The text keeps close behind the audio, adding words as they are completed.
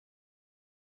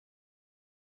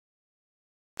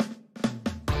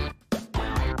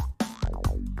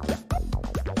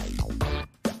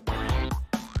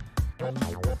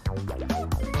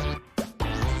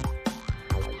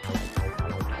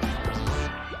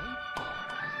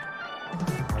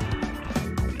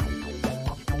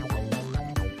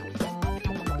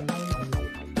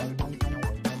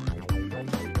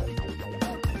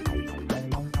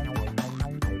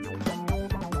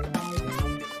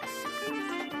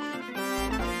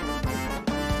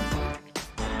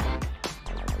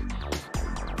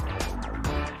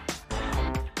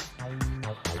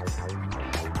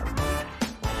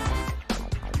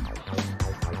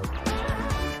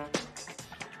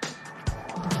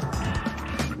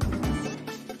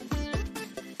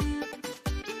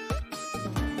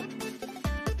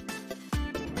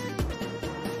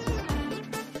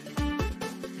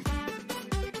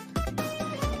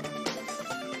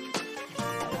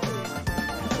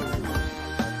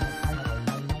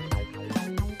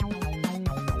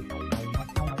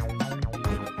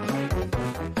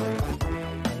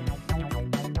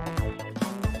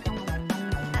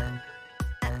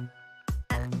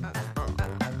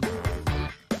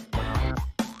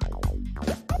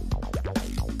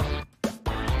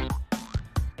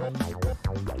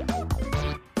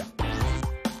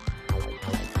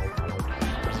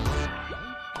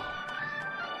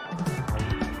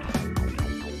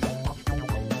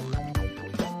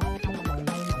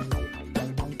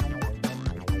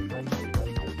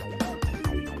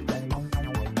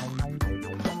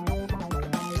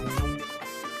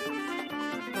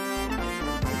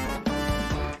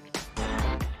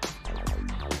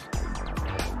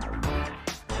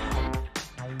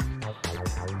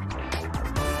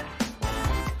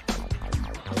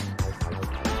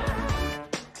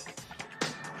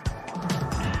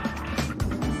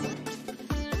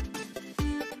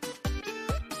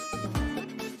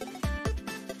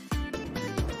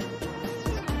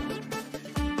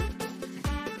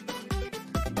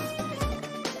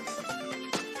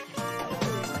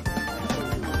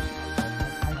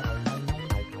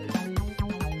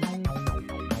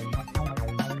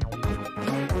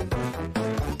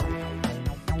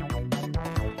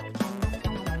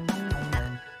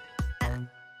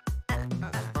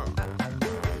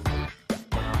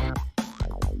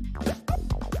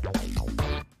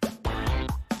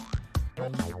Hi,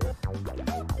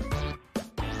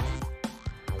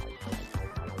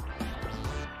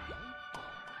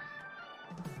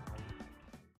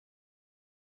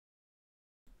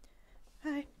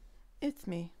 it's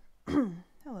me.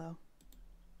 Hello.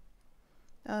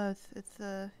 It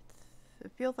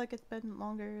feels like it's been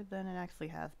longer than it actually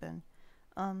has been.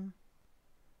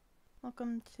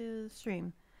 Welcome to the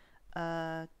stream.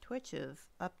 Twitch is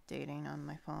updating on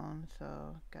my phone,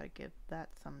 so gotta give that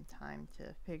some time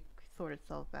to sort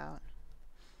itself out.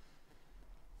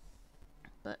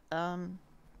 But,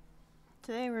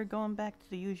 today we're going back to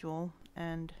the usual,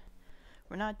 and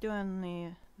we're not doing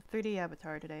the 3D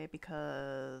avatar today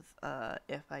because,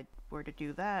 if I were to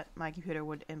do that, my computer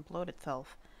would implode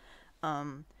itself.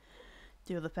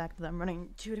 Due to the fact that I'm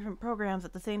running 2 different programs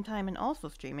at the same time and also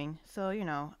streaming. So, you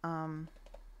know,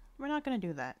 we're not gonna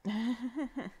do that.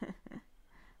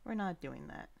 We're not doing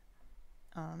that.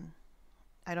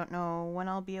 I don't know when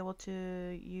I'll be able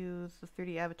to use the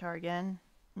 3D avatar again.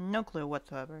 No clue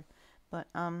whatsoever. But,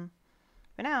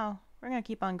 for now, we're gonna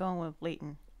keep on going with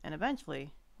Layton, and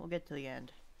eventually, we'll get to the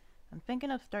end. I'm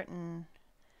thinking of starting,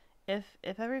 if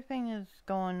everything is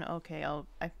going okay,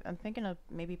 I'm thinking of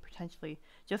maybe potentially,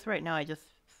 just right now I just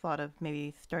thought of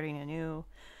maybe starting a new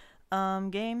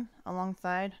game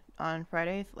alongside on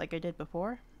Fridays like I did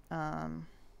before.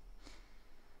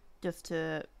 Just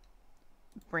to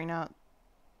bring out,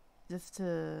 just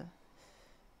to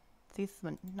see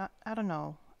some, I don't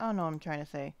know what I'm trying to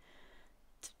say.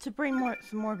 To bring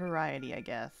some more variety, I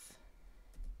guess.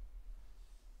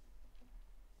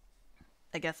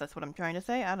 I guess that's what I'm trying to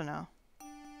say. I don't know.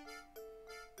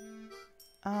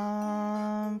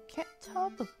 Can't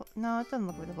tell no, it doesn't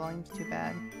look like the volume's too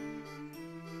bad.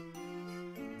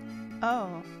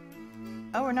 Oh,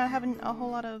 we're not having a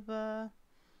whole lot of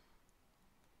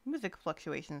music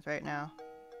fluctuations right now.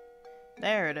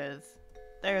 There it is.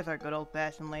 There's our good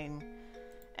old-fashioned Layton.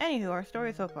 Anywho, our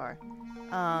story so far.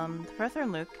 The Professor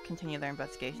and Luke continue their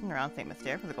investigation around St.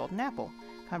 Mystere for the Golden Apple.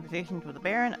 Conversations with the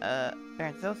Baron,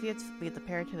 Baron's associates lead the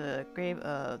pair to the grave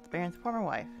of the Baron's former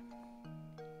wife.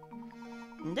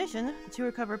 In addition, the two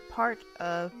recover part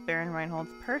of Baron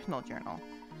Reinhold's personal journal.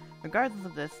 Regardless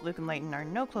of this, Luke and Layton are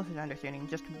no closer to understanding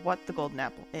just what the Golden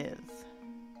Apple is.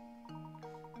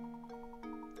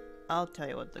 I'll tell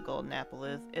you what the Golden Apple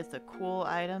is. It's a cool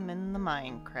item in the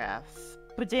Minecrafts.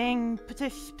 Ba-ding,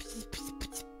 patish,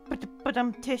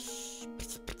 ba-dum, tish,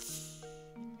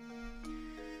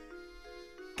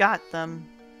 got them.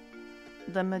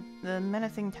 The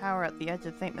menacing tower at the edge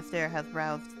of St. Mystere has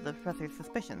roused the professor's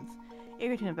suspicions.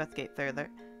 Eager to investigate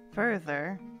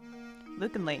further,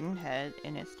 Luke and Layton head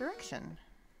in its direction.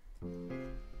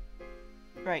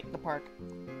 Right, the park.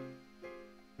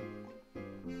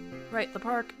 Right, the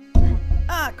park.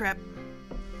 Ah, crap.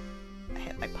 I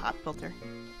hit my pop filter.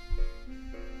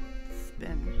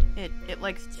 Spin. It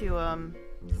likes to,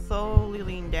 slowly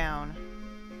lean down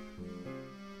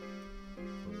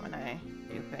when I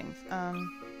do things.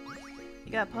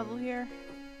 You got a puzzle here?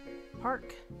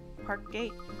 Park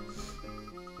gate.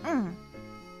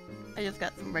 I just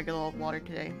got some regular old water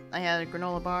today. I had a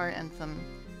granola bar and some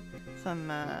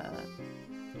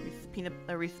Reese's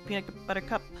peanut butter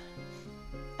cup,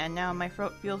 and now my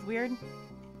throat feels weird,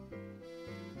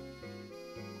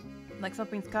 like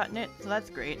something's caught in it. So that's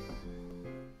great.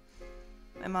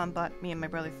 My mom bought me and my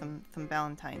brother some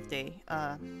Valentine's Day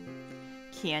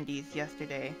candies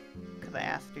yesterday because I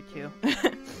asked her to,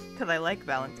 because I like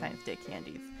Valentine's Day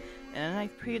candies. And I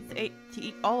agreed to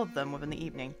eat all of them within the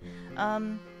evening.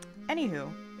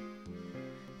 Anywho.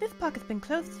 This park has been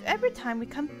closed every time we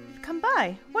come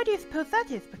by. Why do you suppose that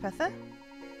is, Professor?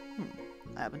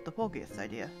 I haven't the foggiest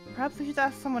idea. Perhaps we should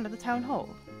ask someone at the town hall.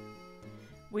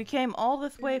 We came all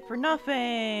this way for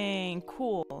nothing!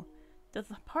 Cool. Does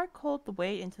the park hold the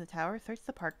way into the tower? Search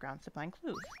the park grounds to find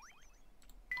clues.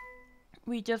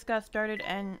 We just got started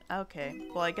and... okay.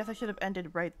 Well, I guess I should have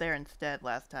ended right there instead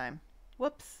last time.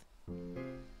 Whoops.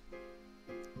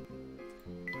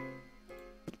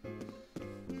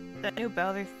 That new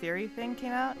Bowser's Theory thing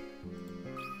came out.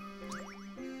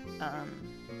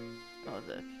 What was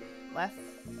it? Last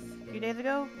few days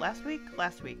ago? Last week?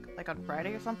 Last week. Like on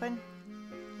Friday or something?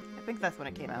 I think that's when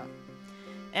it came out.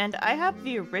 And I have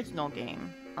the original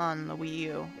game on the Wii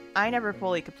U. I never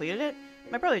fully completed it.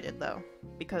 My brother did though,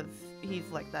 because he's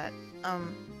like that.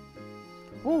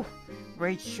 Whew!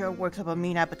 Rage sure works up a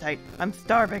mean appetite. I'm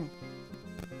starving!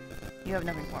 You have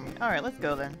nothing for me. Alright, let's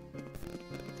go then.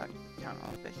 Talk to town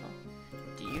hall official.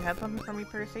 Do you have something for me,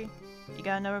 Percy? You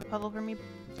got another puzzle for me,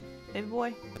 baby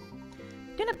boy?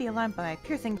 Do not be alarmed by my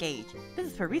piercing gauge. This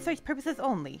is for research purposes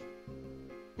only.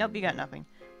 Nope, you got nothing.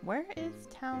 Where is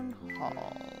town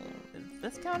hall? Is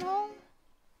this town hall?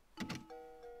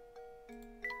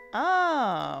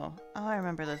 Oh! Oh, I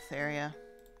remember this area.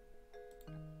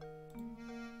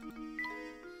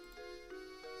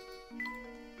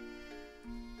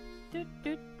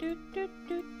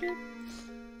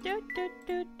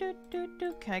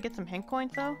 Can I get some hint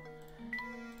coins though?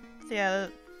 So yeah,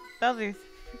 Bowser's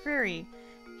Fury,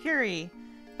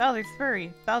 Bowser's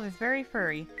Very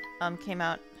Furry, came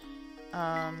out,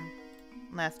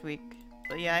 last week.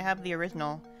 But yeah, I have the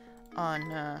original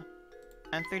on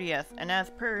 3DS, and as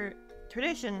per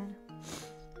tradition,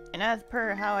 and as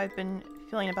per how I've been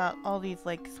feeling about all these,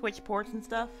 like, Switch ports and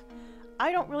stuff,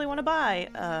 I don't really want to buy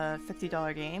a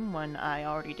 $60 game when I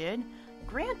already did.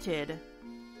 Granted,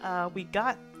 we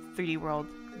got 3D World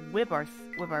with our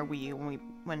Wii U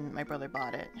when my brother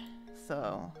bought it,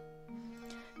 so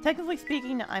technically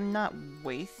speaking, I'm not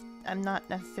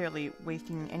necessarily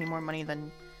wasting any more money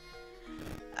than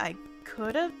I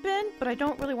could have been, but I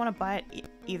don't really want to buy it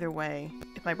either way.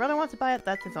 If my brother wants to buy it,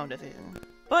 that's his own decision.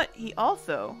 But he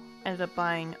also ended up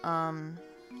buying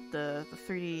the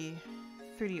 3D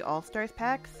All-Stars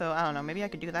pack, so I don't know, maybe I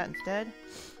could do that instead.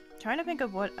 Trying to think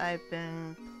of what I've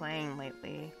been playing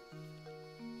lately.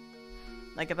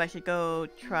 Like if I should go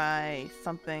try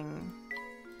something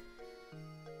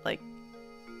like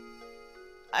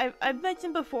I've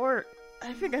mentioned before,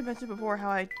 I think I mentioned before how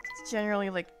I generally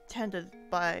like tend to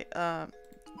play,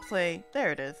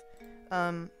 there it is,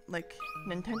 like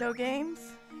Nintendo games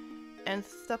and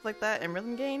stuff like that, and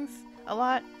rhythm games a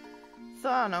lot. So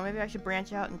I don't know, maybe I should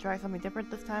branch out and try something different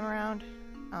this time around.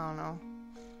 I don't know.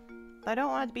 But I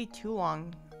don't want it to be too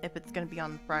long if it's gonna be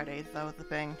on Fridays, that was the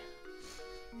thing.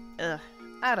 Ugh,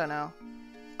 I don't know.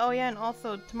 Oh yeah, and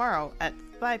also tomorrow at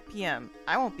 5 PM,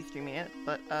 I won't be streaming it,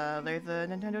 but there's a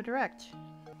Nintendo Direct.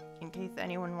 In case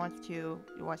anyone wants to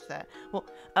watch that. Well,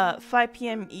 5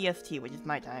 PM EST, which is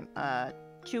my time.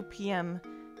 2 PM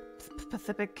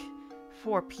Pacific,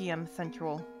 4 PM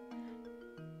Central,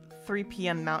 3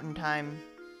 PM Mountain Time.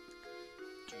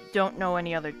 Don't know what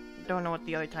the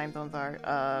other time zones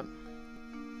are.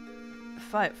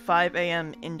 5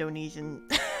 AM Indonesian.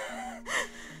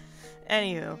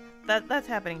 Anywho, that's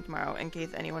happening tomorrow, in case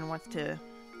anyone wants to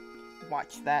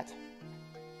watch that.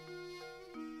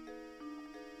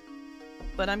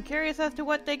 But I'm curious as to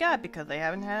what they got, because they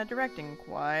haven't had a direct in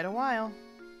quite a while.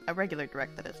 A regular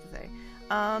direct, that is to say.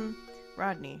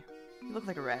 Rodney, you look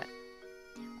like a rat.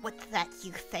 What's that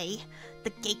you say?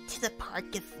 The gate to the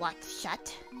park is locked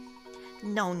shut?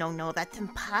 No, that's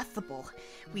impossible.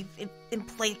 We've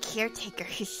employed a caretaker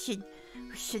who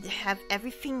should have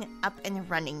everything up and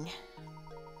running.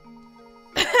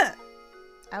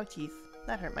 Ouchies,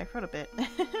 that hurt my throat a bit.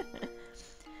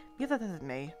 Be that as it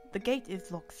may, the gate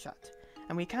is locked shut,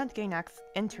 and we can't gain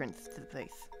entrance to the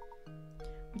place.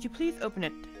 Would you please open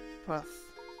it for us?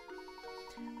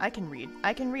 I can read,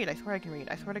 I swear I can read.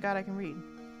 I swear to God I can read.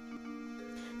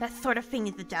 That sort of thing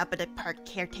is the job of the park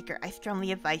caretaker. I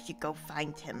strongly advise you go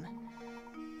find him.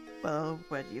 Well,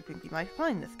 where do you think we might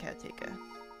find this caretaker?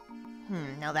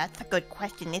 Now that's a good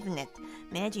question, isn't it?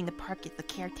 Managing the park is the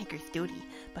caretaker's duty,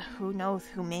 but who knows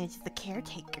who manages the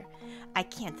caretaker? I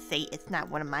can't say, it's not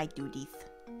one of my duties.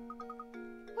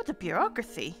 What a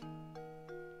bureaucracy!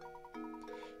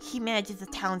 He manages the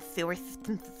town's sewer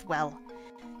systems as well.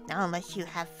 Now, unless you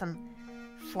have some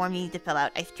form you need to fill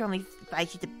out, I strongly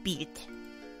advise you to beat it.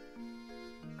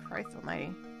 Christ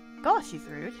almighty. Gosh, she's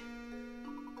rude.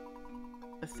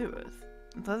 The sewers.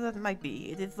 Though that might be,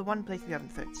 it is the one place we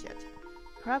haven't searched yet.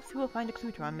 Perhaps we will find a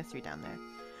clue to our mystery down there.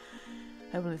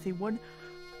 I've only seen one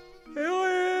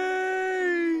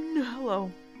alien!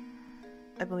 Hello.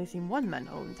 I've only seen one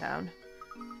manhole in town.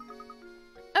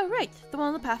 Oh right, the one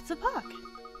on the path to the park.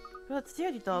 Well, it's a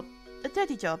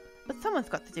dirty job, but someone's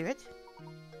got to do it.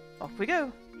 Off we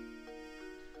go.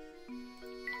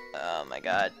 Oh my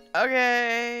god.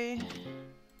 Okay.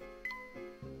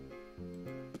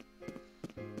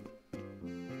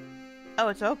 Oh,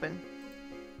 it's open.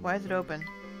 Why is it open?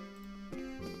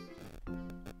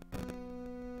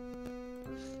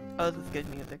 Oh, this is good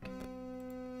music.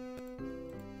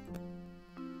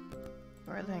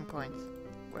 Where are the hint coins?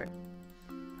 Where?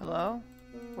 Hello?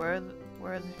 Where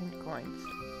are the hint coins?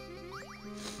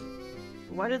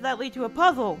 Why did that lead to a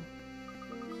puzzle?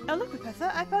 Oh look, Professor,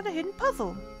 I found a hidden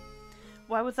puzzle.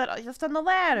 Why was that just on the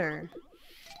ladder?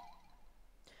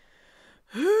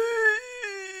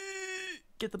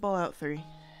 Get the ball out, 3.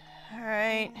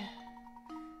 Alright.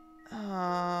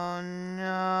 Oh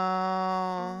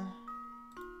no.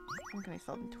 I'm gonna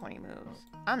sell them 20 moves.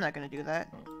 I'm not gonna do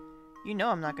that. You know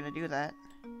I'm not gonna do that.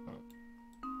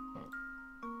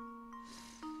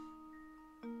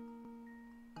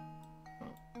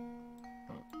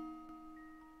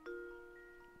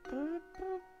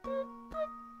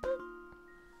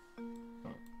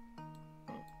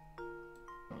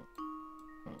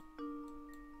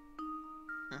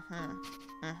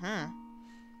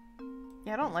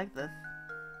 Yeah, I don't like this.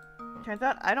 Turns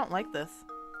out I don't like this.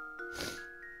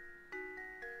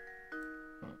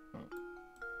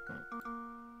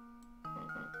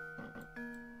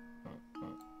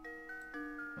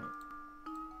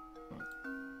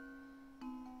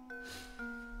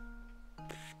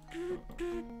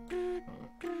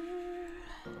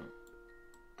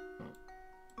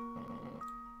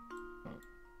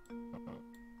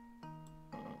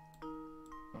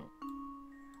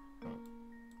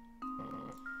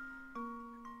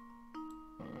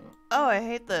 Oh, I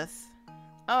hate this.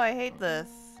 Oh, I hate this.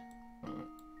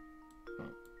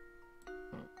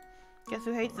 Guess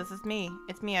who hates this? It's me.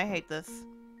 It's me, I hate this.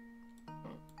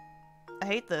 I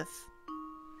hate this.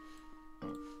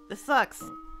 This sucks.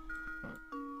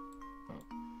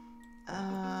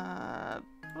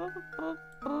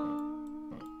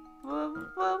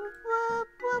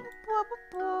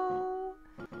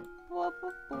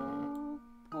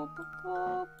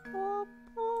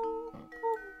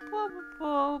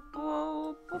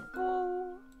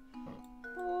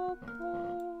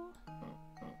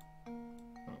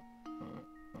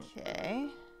 Okay.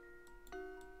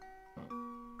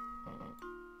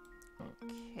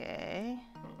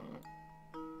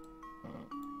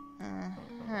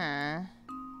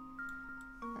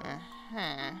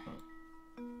 Okay.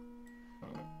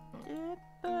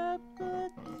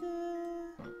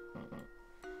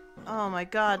 Oh my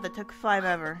god, that took 5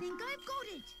 ever. I think I've got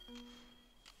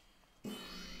it.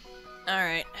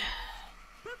 Alright.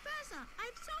 Professor,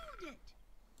 I've solved it.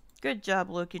 Good job,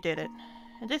 Luke, you did it.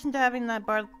 In addition to having that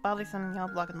bothersome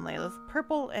yellow block in the way, those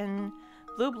purple and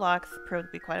blue blocks proved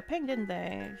to be quite a pain, didn't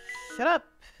they? Shut up!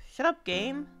 Shut up,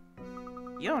 game!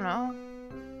 You don't know.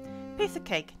 Piece of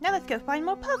cake. Now let's go find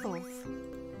more puzzles!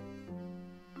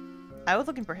 I was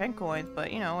looking for hint coins,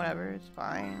 but you know, whatever, it's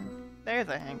fine. There's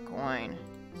a hint coin.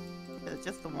 Is it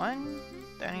just the one?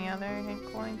 Are there any other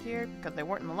hint coins here? Because they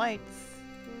weren't in the lights.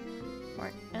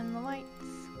 Weren't in the lights.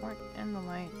 Weren't in the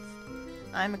lights.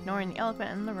 I'm ignoring the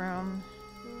elephant in the room.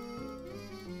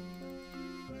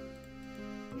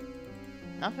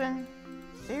 Nothing?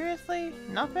 Seriously?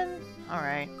 Nothing?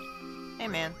 Alright. Hey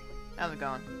man, how's it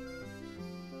going?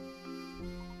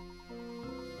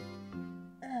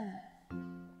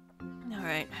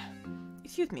 Alright.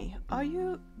 Excuse me, are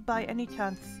you, by any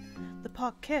chance, the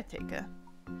park caretaker?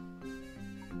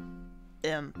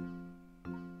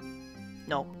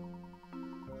 No.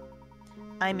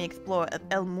 I'm an explorer of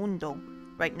El Mundo.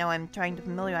 Right now I'm trying to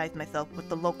familiarize myself with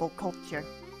the local culture.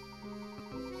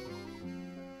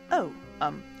 Oh,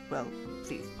 well,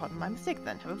 please pardon my mistake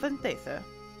then. Have a pleasant day, sir.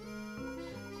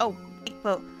 Oh,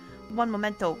 well, one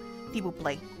momento, people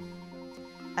play.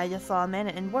 I just saw a man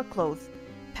in work clothes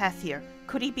pass here.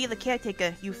 Could he be the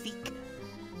caretaker you seek?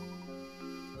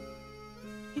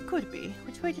 He could be.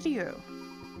 Which way did he go?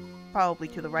 Probably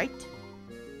to the right.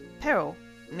 Peril.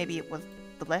 Maybe it was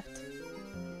the left.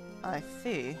 I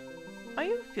see. Are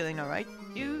you feeling alright?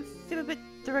 You seem a bit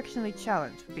directionally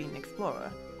challenged for being an explorer.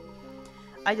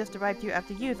 I just arrived here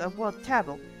after years of world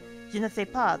travel. Je ne sais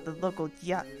pas the local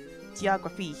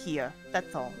geography here,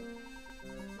 that's all.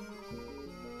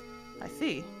 I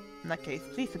see. In that case,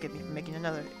 please forgive me for making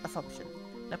another assumption.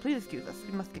 Now please excuse us,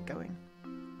 we must get going.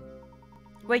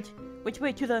 Wait, which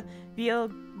way to the Villa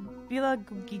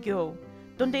Gigo?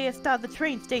 Donde está the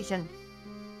train station?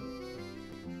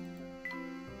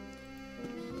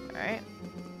 Alright.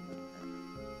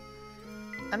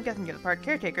 I'm guessing you're the park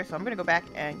caretaker, so I'm gonna go back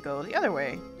and go the other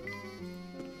way.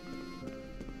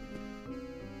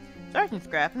 Sergeant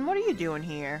Scrappin, what are you doing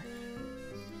here?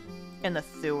 In the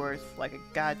sewers, like a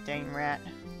goddamn rat.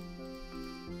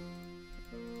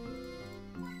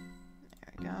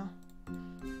 There we go.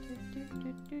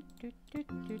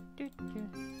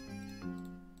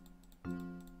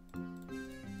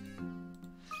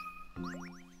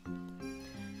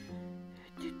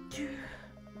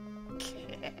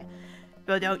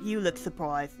 But don't you look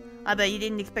surprised. I bet you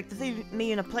didn't expect to see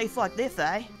me in a place like this,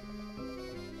 eh?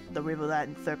 The river that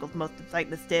encircles most of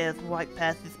St. Stairs right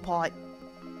past this part.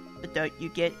 But don't you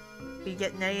be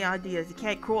getting any ideas, you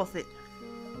can't cross it.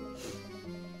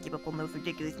 Give up on those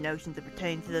ridiculous notions that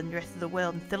pertain to the rest of the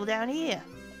world and settle down here.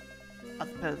 I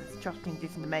suppose it's a trusting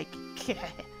decision to make.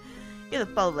 You're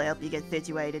the fool to help you get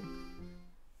situated.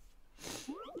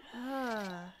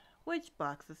 Which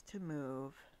boxes to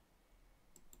move?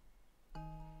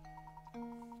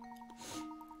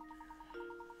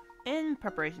 In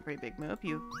preparation for a big move,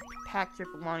 you packed your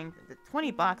belongings into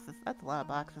 20 boxes, that's a lot of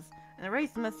boxes, and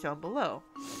erase them as shown below.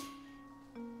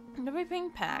 With everything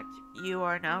packed, you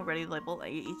are now ready to label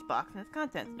each box and its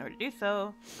contents. In order to do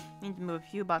so, you need to move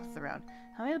a few boxes around.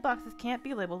 How many of the boxes can't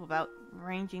be labeled without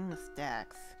ranging the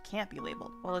stacks? Can't be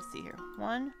labeled. Well, let's see here.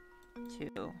 1,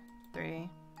 2, 3,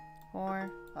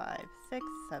 4, 5, 6,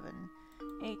 7,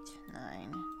 8,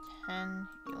 9, 10,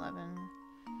 11,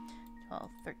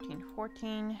 12, 13,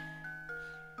 14.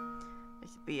 There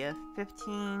should be a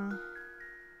 15.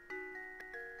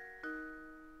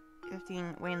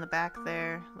 15 way in the back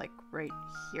there, like right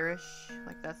here-ish.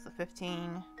 Like that's the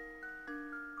 15.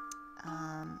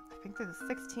 I think there's a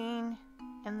 16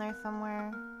 in there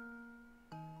somewhere.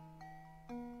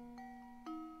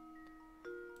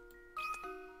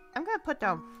 I'm gonna put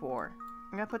down 4.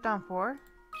 I'm gonna put down 4.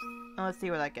 And let's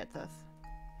see where that gets us.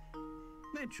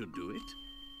 That should do it.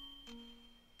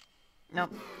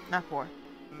 Nope, not 4.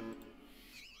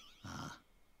 Ah,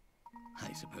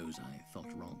 I suppose I thought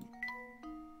wrong.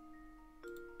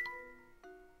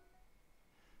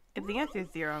 If the answer is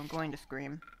 0, I'm going to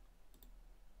scream.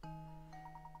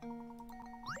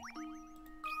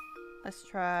 Let's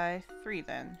try 3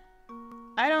 then.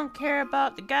 I don't care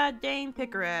about the goddamn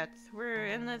pickerats. We're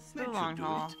in this for the long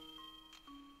haul.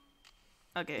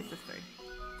 Okay, it's just 3.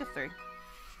 Just 3.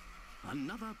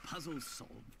 Another puzzle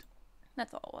solved.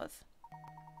 That's all it was.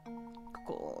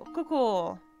 Cool, cool,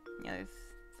 cool. Yeah, there's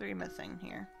 3 missing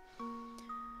here.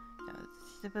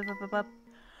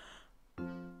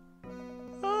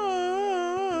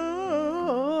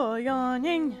 Oh,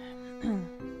 yawning.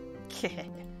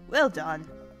 Well done.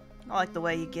 I like the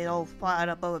way you get all fired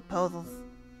up over puzzles.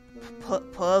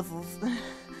 Puzzles.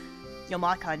 You're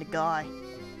my kind of guy.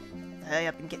 Hurry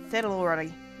up and get settled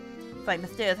already. Fight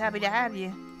Mr. is happy to have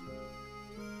you.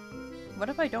 What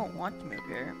if I don't want to move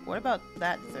here? What about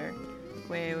that, sir?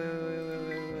 Wait.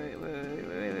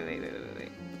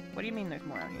 What do you mean there's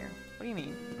more out here? What do you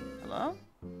mean? Hello?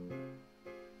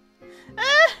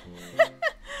 Ah!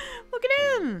 Look at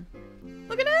him!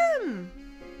 Look at him!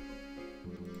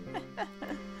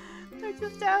 They're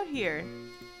just out here.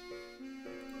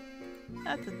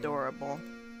 That's adorable.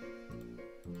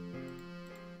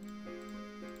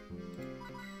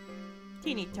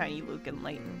 Teeny tiny Luke and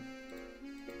Layton.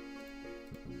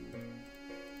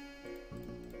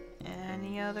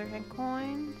 Any other hint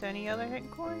coins? Any other hint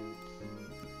coins?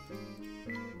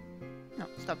 No,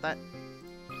 stop that.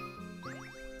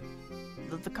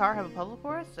 Does the car have a puzzle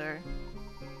for us, or?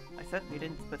 I certainly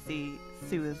didn't see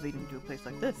sewers leading to a place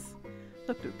like this.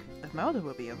 Look, Luke, that's my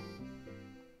automobile.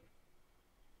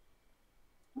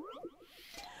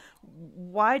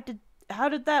 How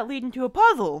did that lead into a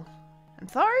puzzle? I'm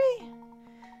sorry?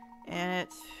 And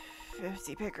it's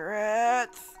 50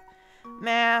 pickerats.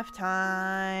 Math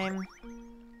time.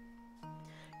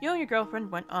 You and your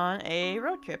girlfriend went on a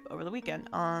road trip over the weekend.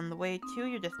 On the way to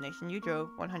your destination, you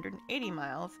drove 180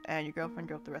 miles, and your girlfriend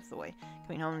drove the rest of the way.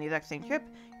 Coming home on the exact same trip,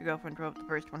 your girlfriend drove the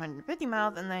first 150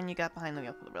 miles, and then you got behind the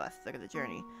wheel for the last leg of the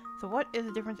journey. So what is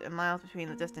the difference in miles between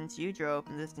the distance you drove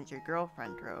and the distance your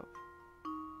girlfriend drove?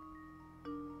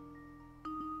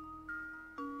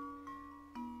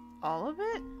 All of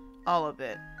it? All of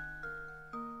it.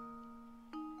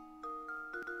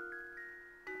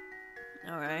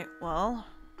 Alright, well...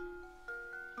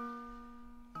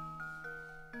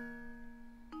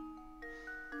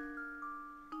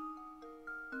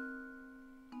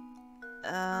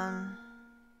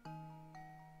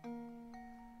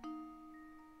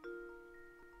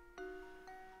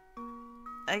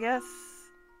 I guess,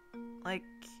 like,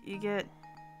 you get...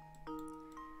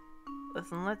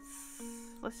 Listen, let's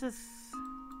just...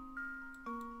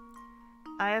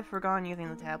 I have forgotten using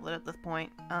the tablet at this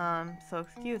point, so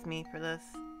excuse me for this.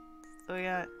 So we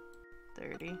got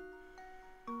 30.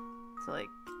 So, like,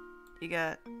 you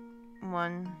got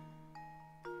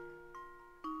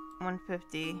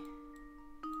 150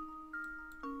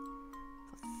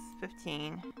 plus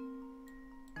 15.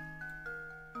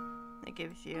 That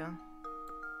gives you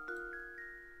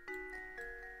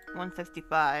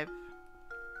 165.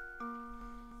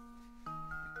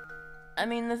 I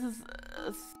mean, this is...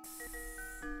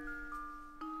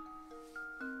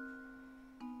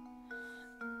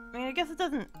 I mean, I guess it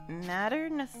doesn't matter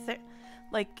necessarily.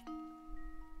 Like,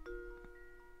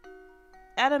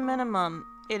 at a minimum,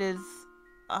 it is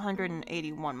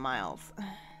 181 miles.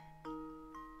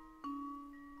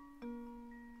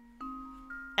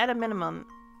 At a minimum,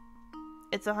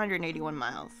 it's 181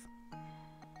 miles.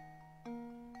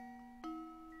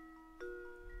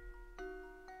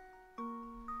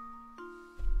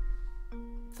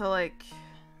 So, like,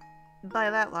 by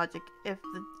that logic, if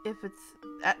it's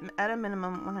at a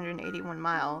minimum 181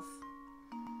 miles,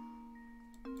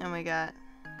 and we got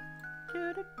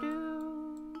did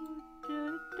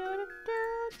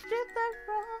that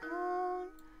wrong,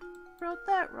 wrote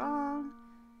that wrong.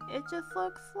 It just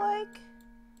looks like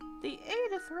The 8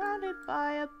 is surrounded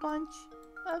by a bunch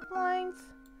of lines.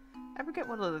 I forget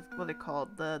what they're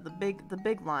called. The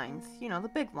big lines. You know, the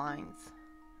big lines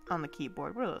on the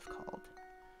keyboard. What are those called?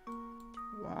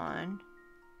 1.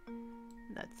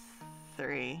 That's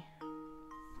 3.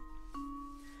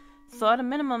 So at a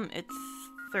minimum, it's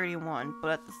 31.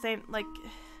 But at the same, like,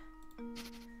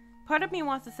 part of me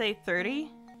wants to say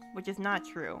 30, which is not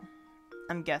true.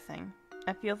 I'm guessing.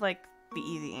 It feels like the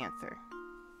easy answer.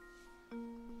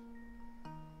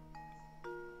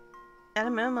 At a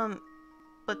minimum,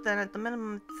 but then at the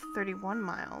minimum, it's 31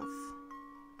 miles.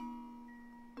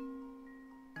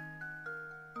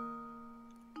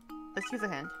 Let's use a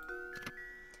hint.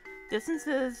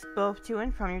 Distances both to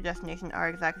and from your destination are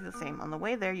exactly the same. On the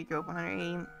way there, you drove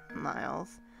 180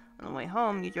 miles. On the way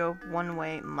home, you drove one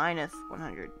way minus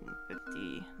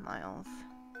 150 miles.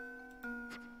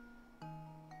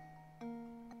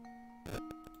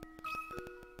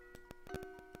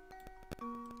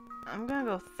 I'm gonna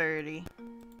go 30.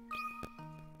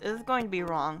 This is going to be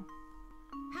wrong.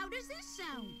 How does this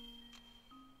sound?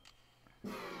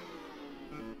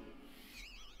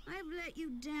 I've let you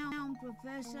down,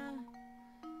 Professor.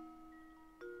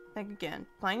 Think again.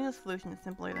 Finding the solution is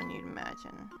simpler than you'd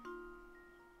imagine.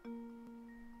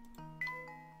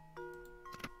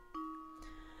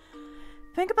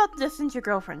 Think about the distance your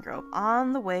girlfriend drove.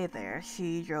 On the way there,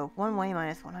 she drove one way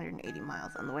minus 180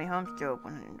 miles. On the way home, she drove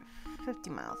 150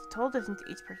 miles. The total distance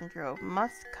each person drove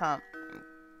must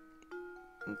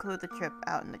include the trip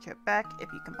out and the trip back. If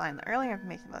you combine the earlier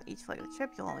information about each leg of the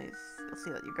trip, you'll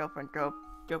see that your girlfriend drove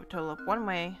a total of one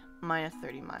way minus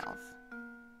 30 miles.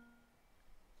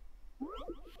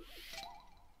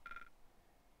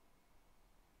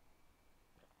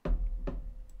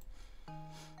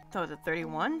 So is it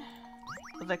 31?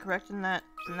 Was I correct in that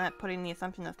putting the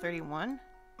assumption of 31?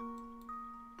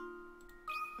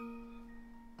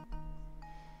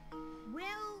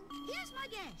 Well, here's my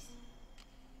guess.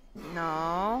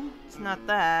 No, it's not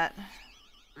that.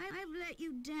 I've let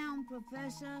you down,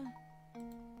 Professor.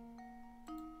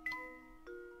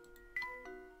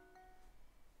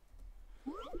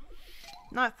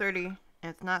 Not 30, and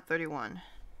it's not 31.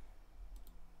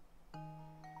 I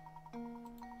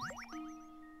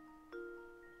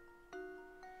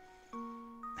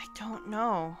don't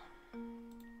know.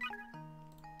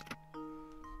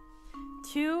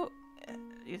 2,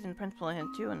 using principle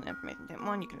hint 2 and information hint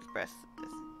 1, you can express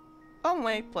this one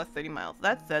way plus 30 miles.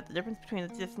 That said, the difference between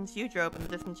the distance you drove and the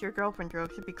distance your girlfriend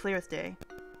drove should be clear as day.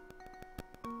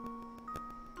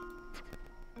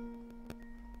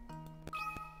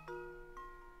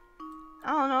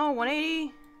 I don't know,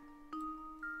 180?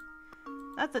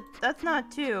 That's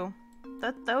not 2.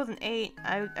 That was an 8.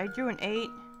 I drew an 8.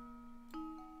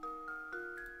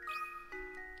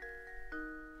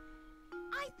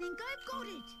 I think I've got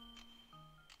it.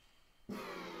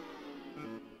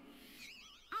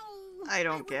 Oh, I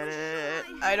don't get wasn't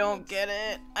sure it. I I had don't get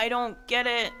it. I don't get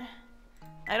it.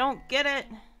 I don't get it.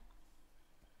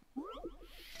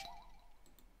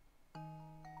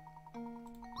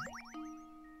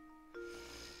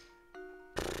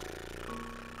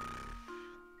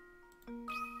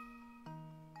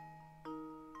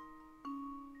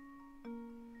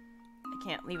 I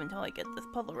can't leave until I get this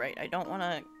puzzle right. I don't want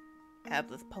to have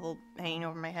this puzzle hanging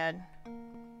over my head.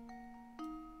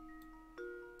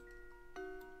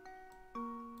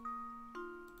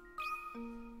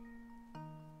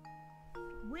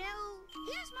 Well,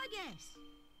 here's my guess.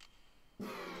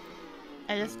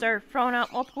 I just start throwing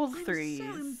out multiples of I'm so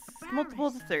 3s,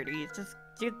 multiples of embarrassed.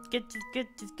 30s.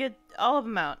 Just get all of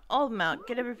them out. All of them out.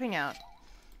 Get everything out.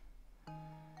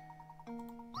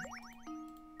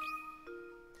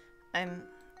 I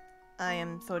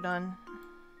am so done.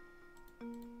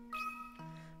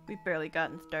 We've barely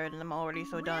gotten started and I'm already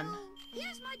so done. Well,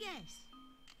 here's my guess.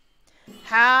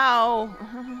 How?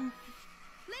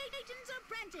 Layton's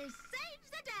apprentice saves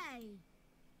the day.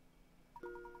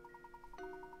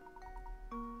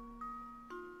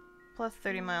 Plus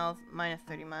 30 miles, minus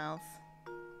 30 miles.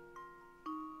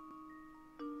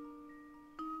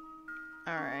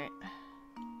 Alright.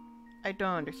 I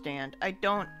don't understand. I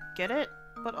don't get it,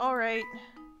 but alright.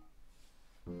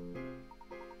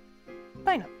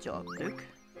 Fine up job, Luke.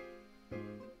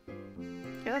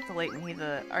 Yeah, that's a Layton. He's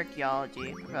an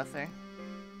archaeology professor.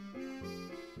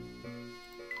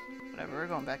 Whatever, we're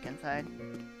going back inside.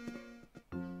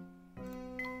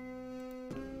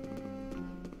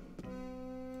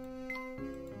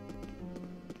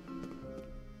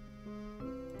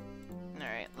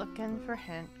 Alright, looking for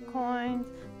hint coins.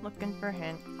 Looking for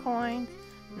hint coins.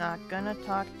 Not gonna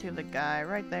talk to the guy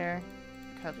right there.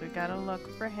 Because we gotta look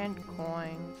for hint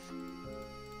coins.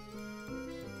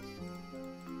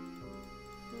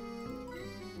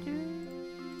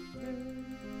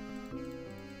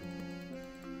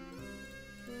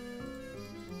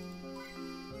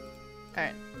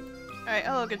 Alright. Alright,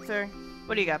 hello, good sir.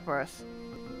 What do you got for us?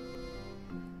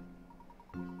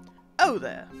 Oh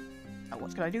there! Now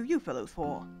what can I do you fellows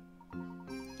for?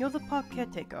 You're the park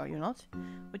caretaker, are you not?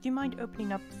 Would you mind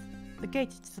opening up the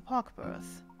gates to the park for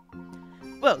us?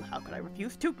 Well, how could I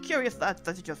refuse two curious lads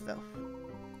such as yourself?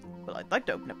 Well, I'd like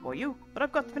to open it for you, but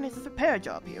I've got to finish this repair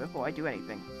job here before I do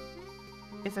anything.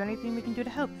 Is there anything we can do to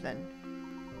help, then?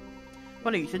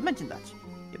 Funny you should mention that.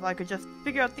 If I could just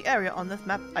figure out the area on this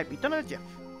map, I'd be done in a jiff.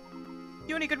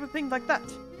 You any good with things like that?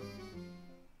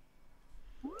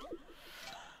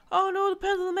 Oh no, it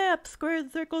depends on the map. Squares,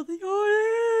 circles,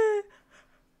 oh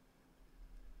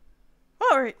yeah!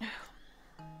 Alright.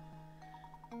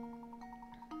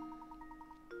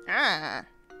 Ah!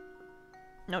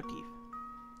 No teeth.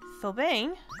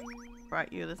 Sylvain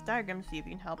brought you this diagram to see if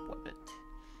you can help with it.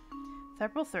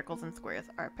 Several circles and squares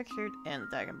are pictured in the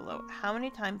diagram below. How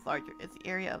many times larger is the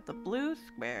area of the blue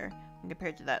square when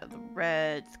compared to that of the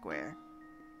red square?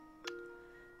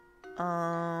 4?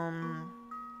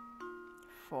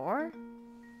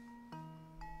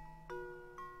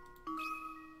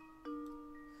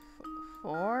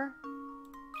 4?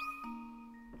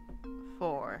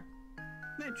 4.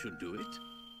 That should do it.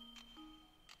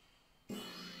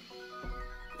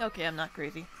 Okay, I'm not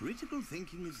crazy. Critical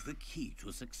thinking is the key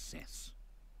to success.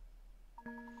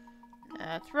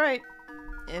 That's right.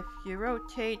 If you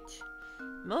rotate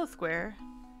middle square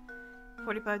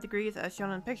 45 degrees as shown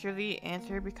in the picture, the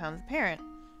answer becomes apparent.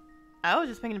 I was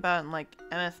just thinking about it in like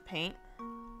MS Paint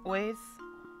ways.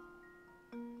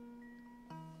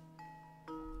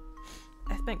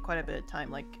 I spent quite a bit of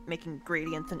time like making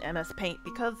gradients in MS Paint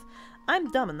because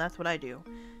I'm dumb and that's what I do.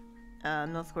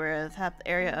 Middle square is half the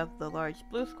area of the large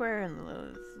blue square, and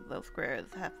the little square is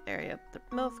half the area of the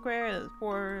middle square. Is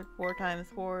 4 times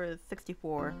 4 is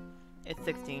 64. It's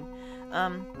 16.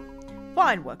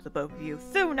 Fine work, the both of you.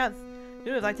 Soon as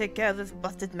I take care of this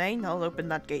busted main, I'll open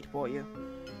that gate for you.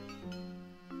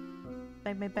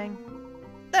 Bang, bang, bang.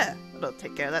 There! That'll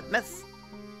take care of that mess.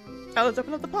 Now let's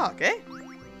open up the park, eh?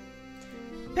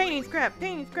 Painting scrap!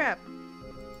 Painting scrap!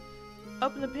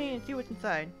 Open the painting and see what's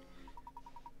inside.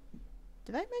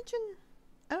 Did I mention?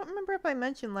 I don't remember if I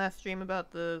mentioned last stream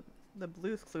about the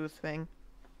Blue's Clues thing.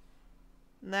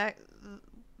 That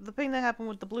the thing that happened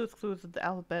with the Blue's Clues of the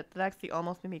alphabet that actually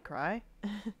almost made me cry.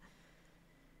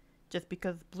 Just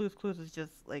because Blue's Clues is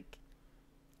just like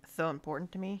so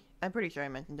important to me. I'm pretty sure I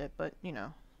mentioned it, but you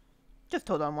know. Just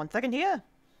hold on 1 second here.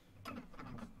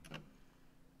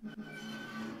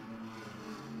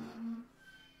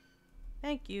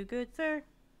 Thank you, good sir.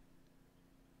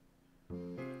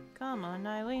 Come on,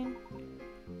 Eileen.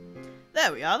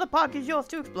 There we are, the park is yours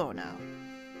to explore now.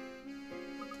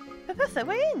 Professor,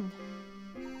 we're in!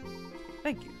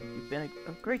 Thank you, you've been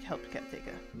a great help,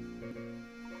 caretaker.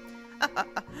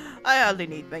 I hardly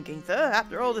need thanking, sir.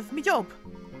 After all, this is me job.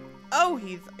 Oh,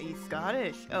 he's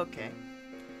Scottish. Okay.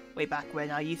 Way back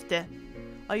when I used to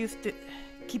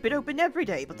keep it open every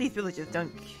day, but these villagers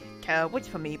don't care which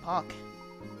for me park.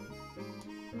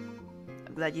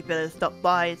 I'm glad you fellas stopped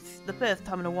by. It's the first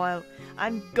time in a while.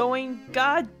 I'm going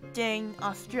god dang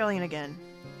Australian again.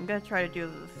 I'm gonna try to do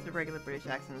the regular British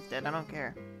accent instead. I don't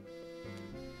care.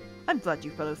 I'm glad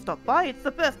you fellows stopped by. It's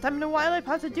the first time in a while I've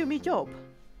had to do me job.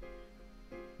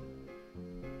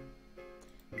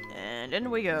 And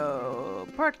in we go.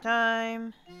 Park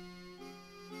time.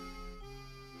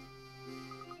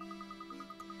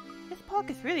 This park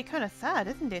is really kind of sad,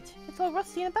 isn't it? It's all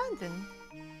rusty and abandoned.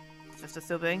 It's just as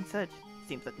Sylvain said.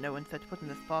 Seems that no one set foot in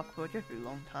this park for a very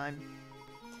long time.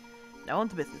 Now on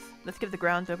to business. Let's give the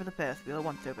grounds over the Ferris wheel a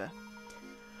once over.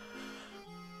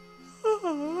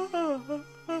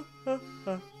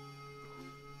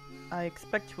 I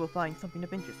expect we'll find something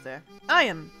of interest there. I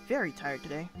am very tired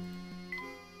today.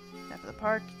 After the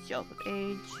park, shelf of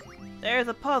age. There's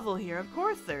a puzzle here. Of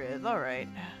course there is. Alright.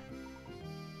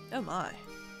 Oh my.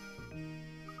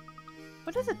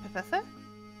 What is it, Professor?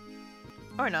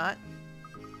 Or not.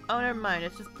 Oh, never mind.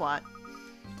 It's just plot.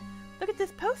 Look at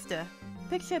this poster. The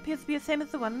picture appears to be the same as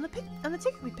the one on the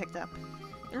ticket we picked up.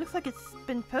 It looks like it's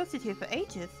been posted here for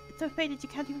ages. It's so faded you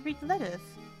can't even read the letters.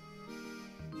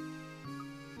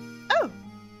 Oh!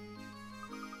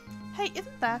 Hey,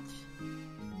 isn't that...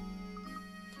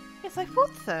 Yes, I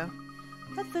thought so.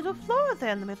 That's little Flora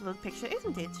there in the middle of the picture,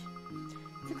 isn't it?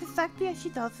 It looks exactly as she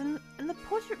does in the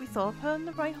portrait we saw of her in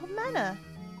the Reinhold Manor.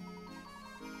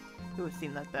 Who has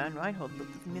seen that Baron Reinhold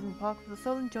looked at the amusement park for the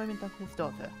sole enjoyment of his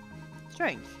daughter?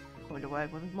 Strange. I wonder why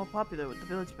it wasn't more popular with the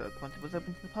village folk once it was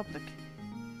open to the public.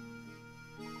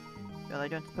 Well, I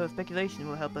don't suppose speculation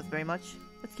will help us very much.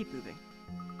 Let's keep moving.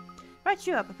 Right,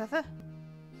 you up, Professor.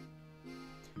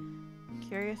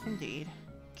 Curious indeed.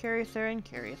 Curiouser and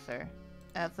curiouser,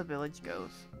 as the village goes.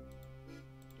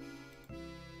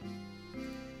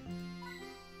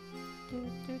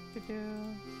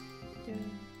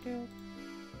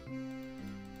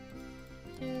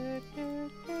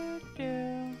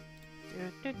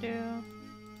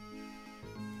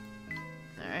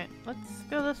 Alright, let's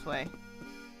go this way.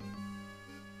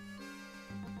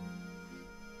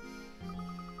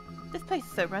 This place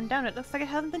is so run down it looks like it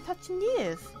hasn't been touched in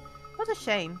years. What a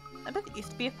shame. I bet it used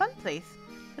to be a fun place,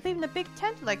 with even a big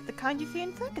tent like the kind you see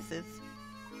in circuses.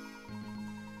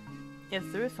 Yes,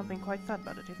 there is something quite sad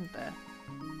about it, isn't there?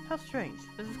 How strange.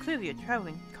 This is clearly a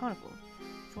traveling carnival,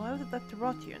 so why was it left to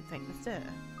rot here in St. Mystere?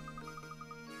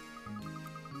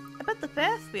 I bet the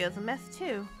Ferris wheel's a mess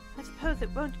too. I suppose it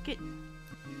won't get...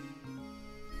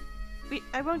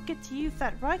 I won't get to use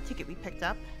that ride ticket we picked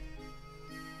up.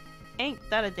 Ain't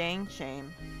that a dang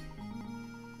shame.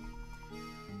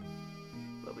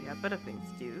 Well, we have better things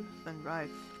to do than ride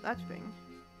that thing.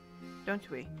 Don't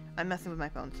we? I'm messing with my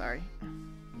phone, sorry.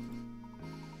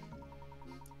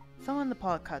 Someone in the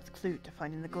podcast's clue to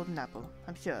finding the golden apple.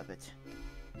 I'm sure of it.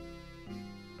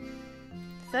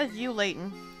 Says you,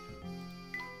 Layton.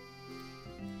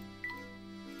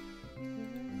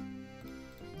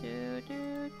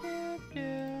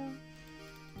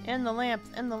 In the lamps,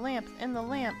 in the lamps, in the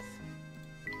lamps.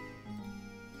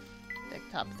 Big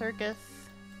Top Circus.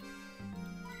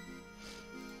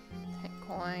 10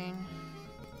 coin.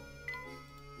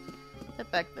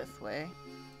 Get back this way.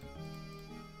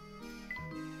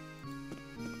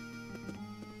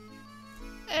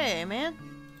 Hey, man.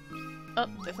 Oh,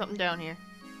 there's something down here.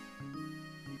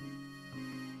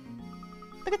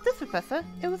 Look at this, Professor.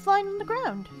 It was lying on the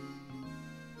ground.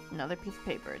 Another piece of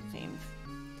paper, it seems.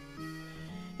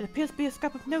 It appears to be a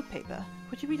scrap of notepaper.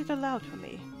 Would you read it aloud for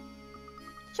me?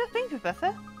 Sure thing,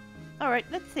 Professor. Alright,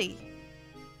 let's see.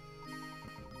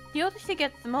 The older she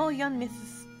gets, the more young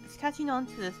Mrs. is catching on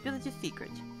to this village's secret.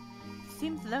 She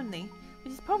seems lonely,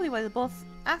 which is probably why the boss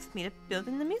asked me to build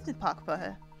an amusement park for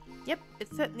her. Yep,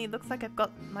 it certainly looks like I've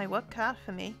got my work cut out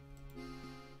for me.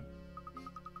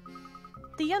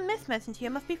 The young Miss mentioned here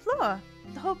must be Flora.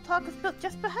 The whole park was built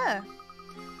just for her.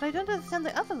 But I don't understand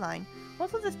the other line.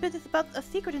 What was this business about a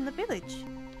secret in the village?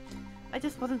 I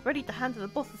just wasn't ready to handle the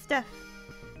boss's death.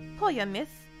 Poor young Miss.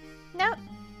 Now,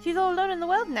 she's all alone in the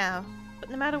world now. But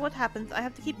no matter what happens, I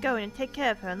have to keep going and take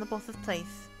care of her in the boss's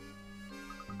place.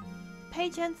 The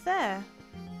page ends there.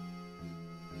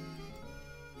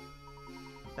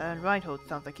 Baron Reinhold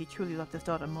sounds like he truly loved his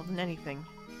daughter more than anything.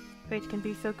 Fate can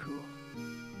be so cruel.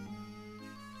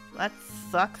 That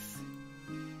sucks.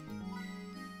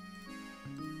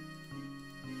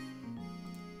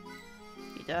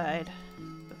 He died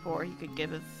before he could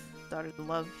give his daughter the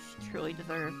love she truly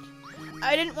deserved.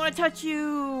 I didn't want to touch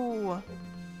you!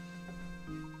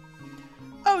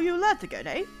 Oh, you lads again,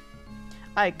 eh?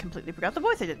 I completely forgot the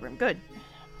voice I did for him. Good.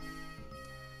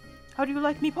 How do you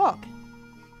like me park?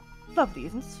 Lovely,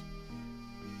 isn't it?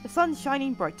 The sun's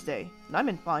shining bright today, and I'm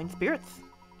in fine spirits.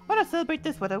 Why not celebrate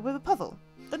this weather with a puzzle?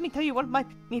 Let me tell you one of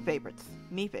me favorites.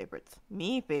 Me favorites.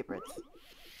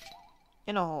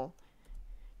 In a hole.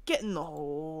 Get in the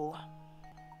hole.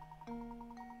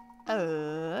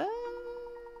 A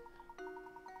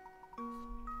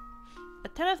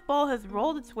tennis ball has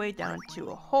rolled its way down into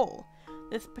a hole.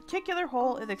 This particular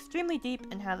hole is extremely deep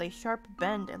and has a sharp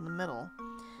bend in the middle,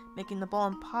 making the ball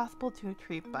impossible to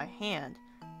retrieve by hand.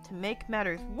 To make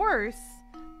matters worse,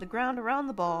 the ground around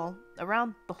the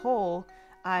hole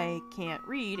I can't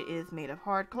read is made of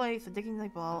hard clay, so digging the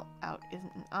ball out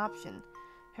isn't an option.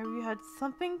 Have you had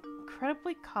something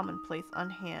incredibly commonplace on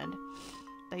hand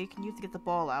that you can use to get the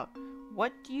ball out?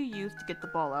 What do you use to get the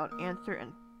ball out? Answer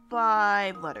in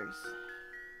 5 letters.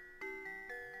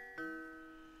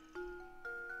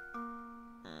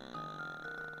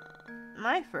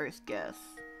 My first guess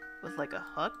was like a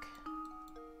hook.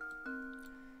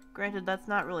 Granted, that's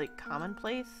not really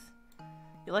commonplace.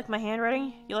 You like my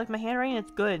handwriting? You like my handwriting?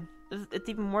 It's good. It's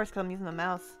even worse because I'm using the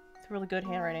mouse. It's really good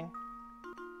handwriting.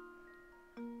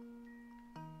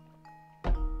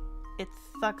 It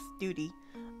sucks duty.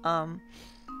 A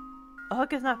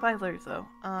hook is not 5 letters though.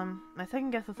 My second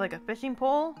guess was like a fishing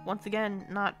pole. Once again,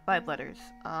 not 5 letters.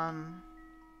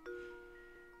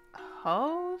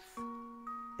 Hose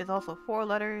is also 4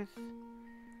 letters.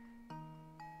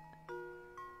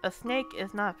 A snake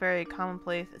is not very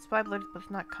commonplace. It's 5 letters, but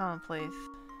it's not commonplace.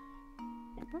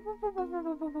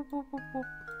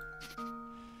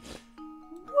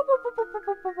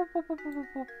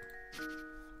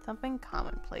 Something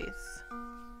commonplace.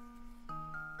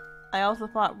 I also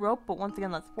thought rope, but once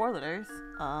again, that's 4 letters.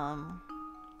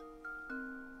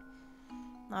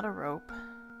 Not a rope.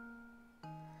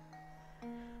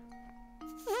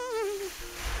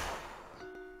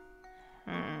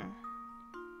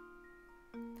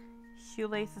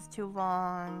 Shoelace is too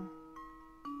long.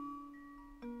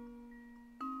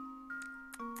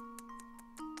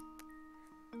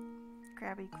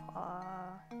 Grabby claw.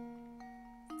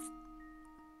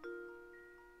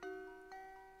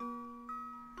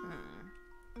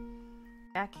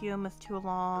 Vacuum is too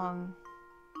long.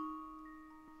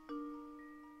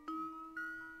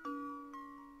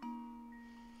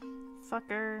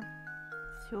 Sucker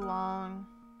is too long.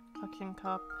 Suction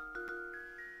cup.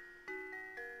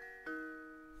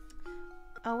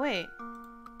 Oh wait.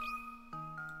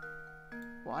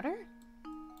 Water?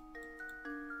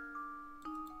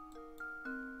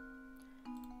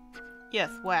 Yes,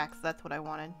 wax, that's what I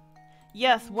wanted.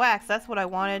 Yes, wax, that's what I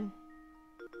wanted.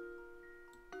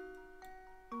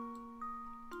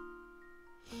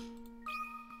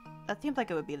 That seems like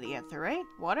it would be the answer, right?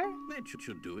 Water? That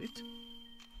should do it.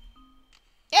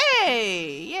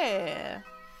 Hey! Yeah!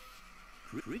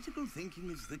 Critical thinking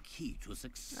is the key to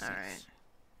success. Alright.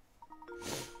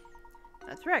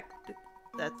 That's correct.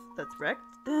 That's correct.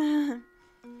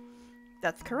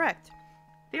 That's correct.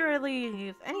 Theoretically,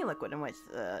 use any liquid in which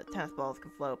tennis balls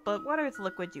can float, but water is a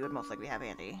liquid you would most likely have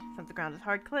handy. Since the ground is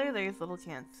hard clay, there's little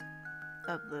chance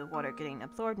of the water getting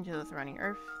absorbed into the surrounding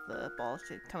earth. The balls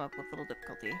should come up with little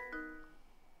difficulty.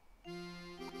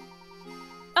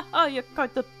 Ah, you're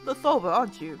quite the solver,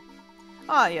 aren't you?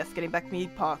 Ah, yes, getting back to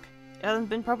Mead Park. It hasn't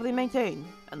been properly maintained,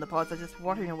 and the pods are just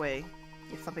watering away.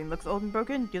 If something looks old and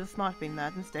broken, do the smart being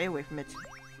that and stay away from it.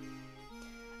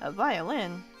 A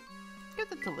violin?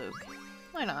 Give it to Luke.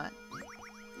 Why not?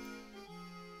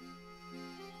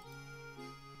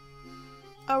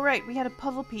 Oh right, we had a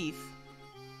puzzle piece.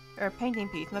 Or a painting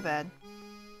piece, my bad.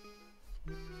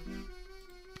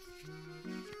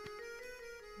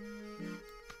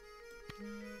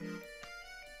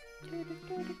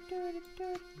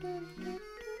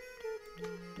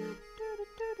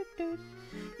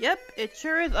 Yep, it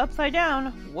sure is upside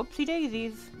down. Whoopsie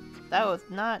daisies. That was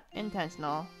not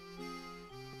intentional.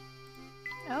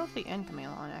 That was the end coming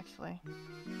along, actually.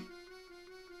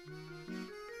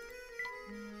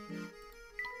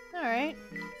 Alright.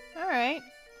 Alright.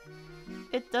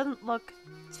 It doesn't look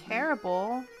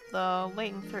terrible, though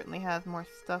Layton certainly has more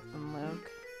stuff than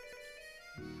Luke.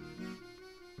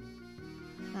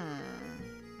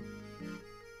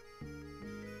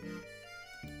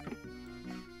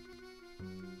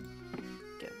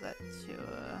 Give that to,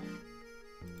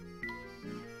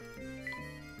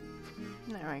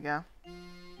 There we go.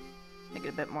 Make it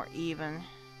a bit more even.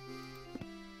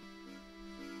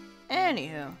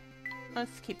 Anywho,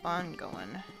 let's keep on going,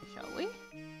 shall we?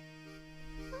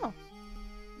 Oh.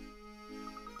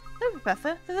 Look,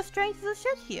 Professor, there's a strange little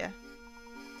shed here.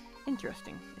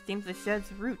 Interesting. It seems the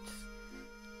shed's roots.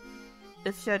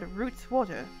 This shed roots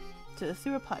water to the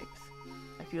sewer pipes.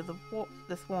 I feel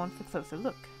this warrants a closer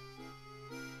look.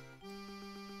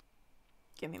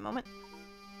 Give me a moment.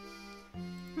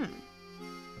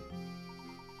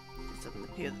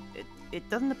 It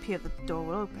doesn't appear that the door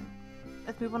will open.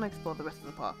 Let's move on and explore the rest of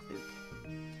the park, Luke.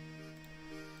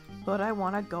 But I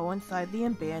want to go inside the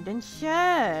abandoned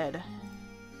shed.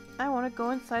 I want to go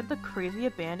inside the crazy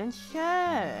abandoned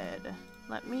shed.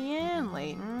 Let me in,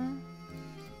 Layton.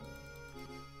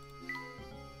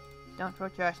 Don't throw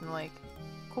trash in the lake.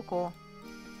 Cool, cool.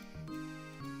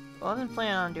 Well, I wasn't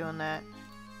planning on doing that.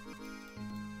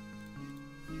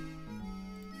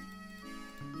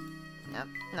 Nope,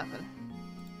 nothing.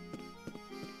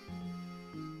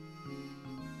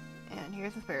 And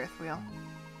here's the Ferris wheel.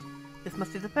 This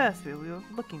must be the Ferris wheel we were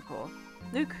looking for.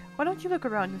 Luke, why don't you look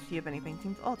around and see if anything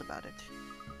seems odd about it?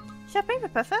 Champagne,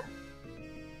 Professor?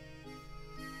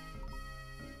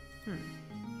 Did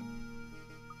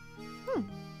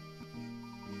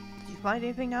you find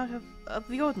anything out of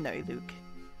the ordinary, Luke?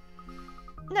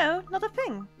 No, not a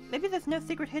thing. Maybe there's no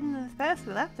secret hidden in this Ferris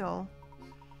wheel after all.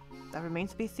 That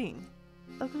remains to be seen.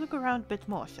 Let's look around a bit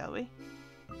more, shall we?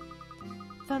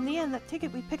 So in the end, that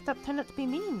ticket we picked up turned out to be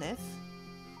meaningless.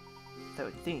 So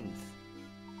it seems.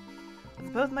 I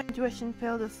suppose my intuition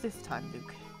failed us this time,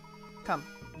 Luke. Come,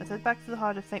 let's head back to the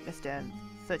heart of St. Mysterne,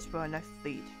 search for our next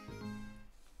lead.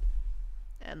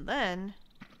 And then,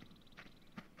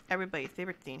 everybody's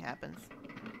favorite scene happens.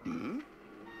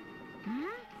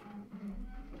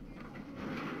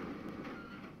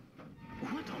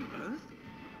 What on earth?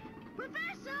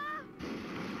 Professor!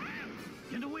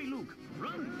 Get away, Luke!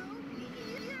 Run!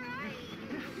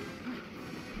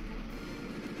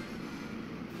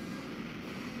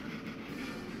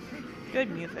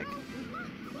 Good music.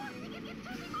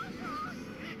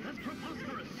 That's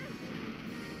preposterous.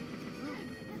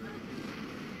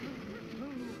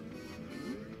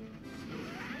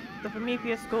 The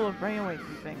Prometheus School of running away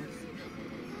from things.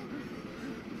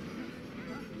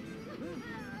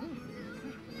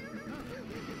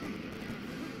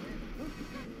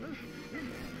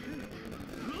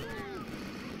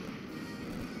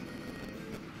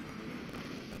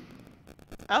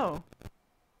 Oh.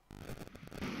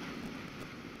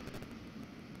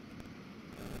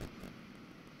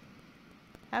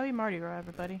 Happy Mardi Gras,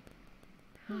 everybody.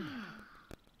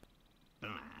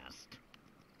 Blast.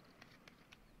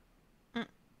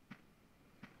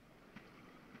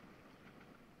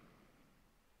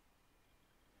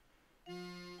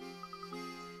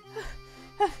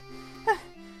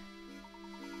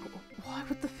 Why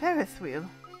with the Ferris wheel?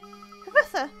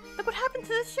 Professor, look what happened to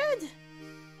the shed!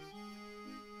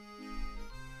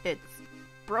 It's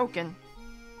broken.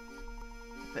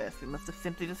 Ferris wheel must have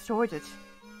simply destroyed it.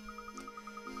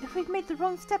 If we'd made the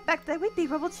wrong step back there, we'd be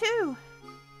rubble too!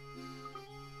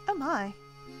 Oh my.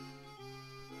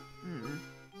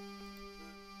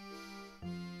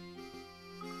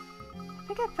 I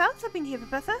think I found something here,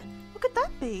 Professor. What could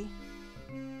that be?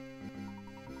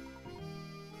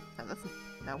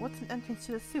 Now what's an entrance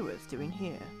to the sewers doing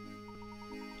here?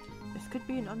 This could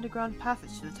be an underground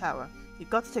passage to the tower.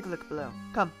 You've got to take a look below.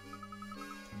 Come.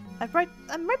 I'm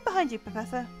right behind you,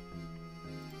 Professor.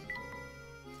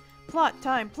 Plot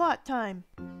time! Plot time!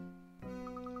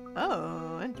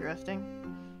 Oh, interesting.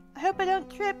 I hope I don't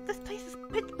trip. This place is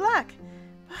pitch black.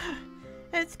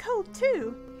 And it's cold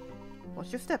too.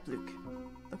 Watch your step, Luke.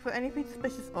 Look for anything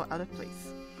suspicious or out of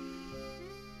place.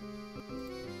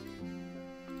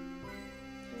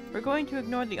 We're going to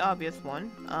ignore the obvious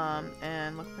one,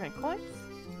 and look for any coins.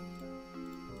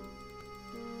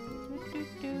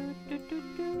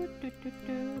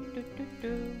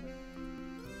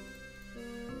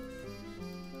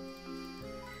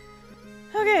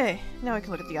 Okay, now we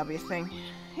can look at the obvious thing.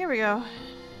 Here we go.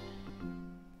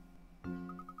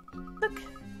 Look,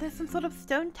 there's some sort of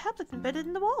stone tablet embedded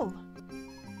in the wall.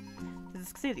 This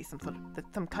is clearly some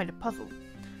kind of puzzle.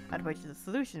 Either to the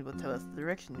solution will tell us the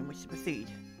direction in which to proceed.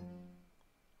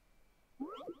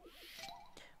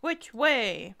 Which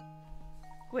way?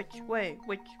 Which way?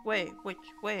 Which way? Which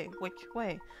way? Which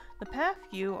way? The path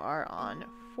you are on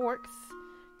forks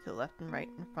to the left and right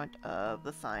in front of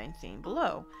the sign seen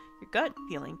below. Your gut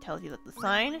feeling tells you that the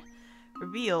sign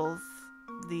reveals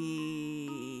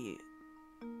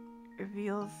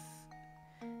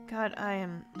God, I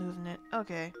am losing it.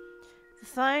 Okay. The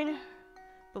sign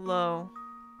below.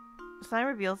 The sign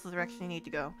reveals the direction you need to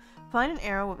go. Find an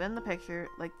arrow within the picture,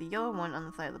 like the yellow one on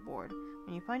the side of the board.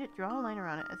 When you find it, draw a line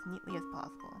around it as neatly as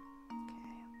possible.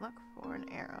 Okay, look for an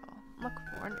arrow. Look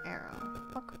for an arrow.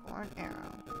 Look for an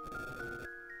arrow.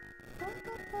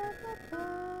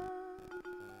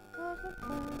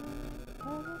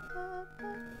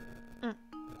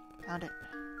 Found it.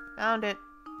 Found it.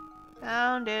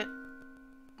 Found it.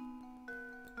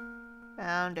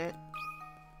 Found it.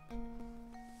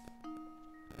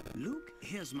 Luke,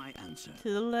 here's my answer. To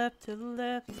the left, to the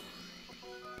left.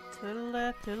 To the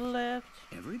left, to the left.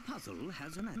 Every puzzle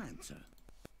has an answer.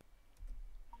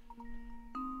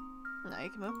 Now you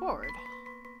can move forward.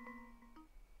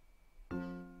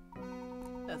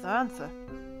 That's our answer.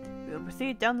 We will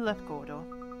proceed down the left corridor.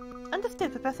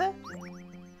 Understood, Professor.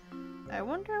 I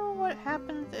wonder what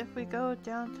happens if we go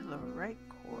down to the right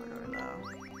corridor, though.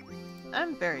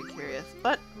 I'm very curious,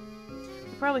 but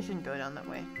we probably shouldn't go down that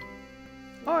way.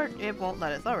 Or it won't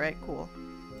let us. Alright, cool.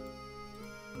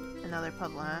 Another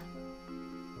puzzle, huh?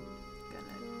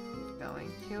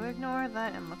 Going to ignore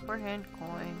that and look for hand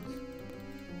coins.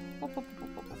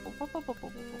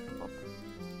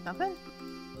 Nothing?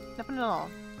 Nothing at all.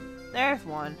 There's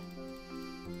one.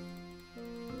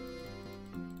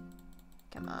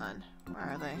 Come on. Where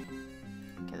are they?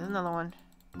 Okay, there's another one.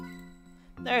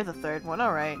 There's a third one.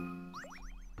 Alright.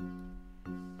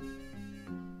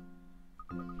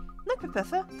 Look,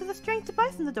 Professor, there's a strange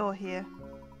device in the door here.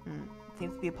 It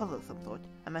seems to be a puzzle of some sort.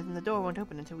 I imagine the door won't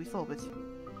open until we solve it.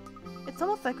 It's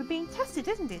almost like we're being tested,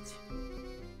 isn't it?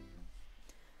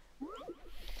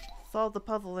 Solve the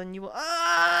puzzle and you will—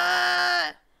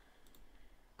 Ah!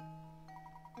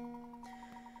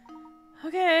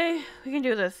 Okay, we can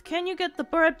do this. Can you get the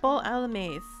bread ball out of the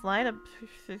maze? Slide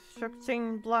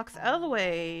obstructing blocks out of the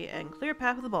way and clear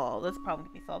path of the ball. This problem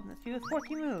can be solved in this view with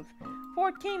 14 moves.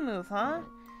 14 moves, huh?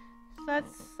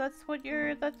 That's what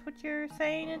you're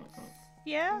saying? It's—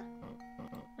 yeah?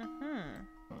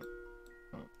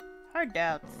 Hard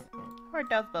doubts. Hard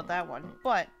doubts about that one,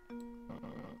 but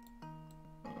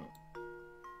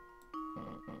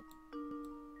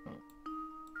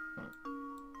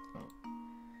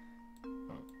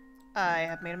I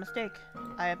have made a mistake.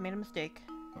 I have made a mistake.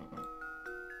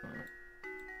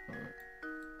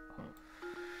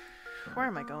 Where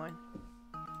am I going?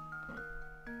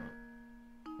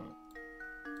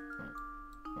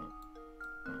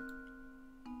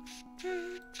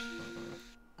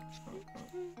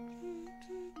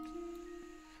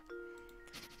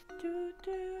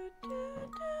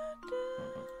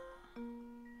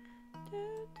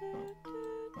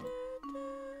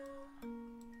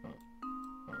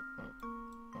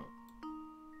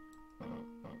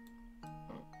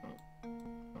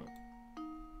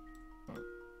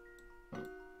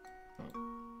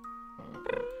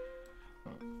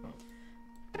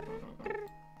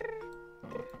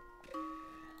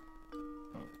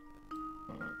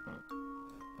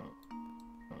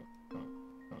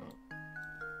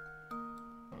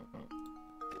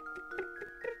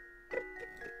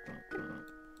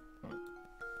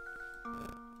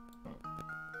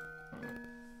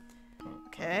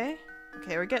 Okay.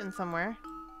 Okay, we're getting somewhere.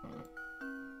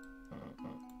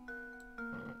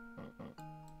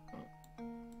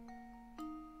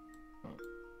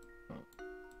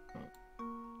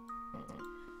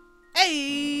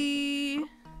 Hey!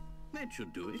 That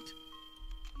should do it.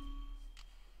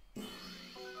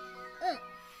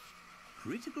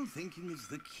 Critical thinking is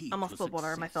the key Almost to spilled water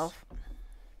on success. myself.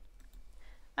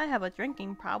 I have a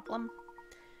drinking problem.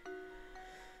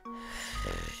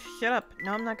 Shut up.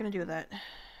 No, I'm not gonna do that.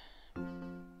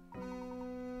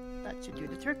 That should do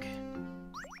the trick.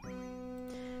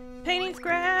 Painting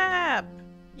scrap!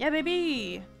 Yeah,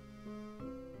 baby!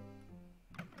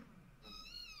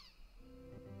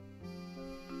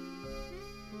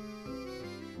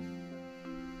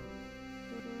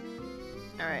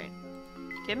 Alright.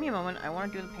 Give me a moment. I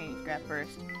want to do the painting scrap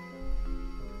first.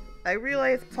 I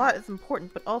realize plot is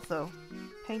important, but also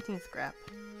painting scrap.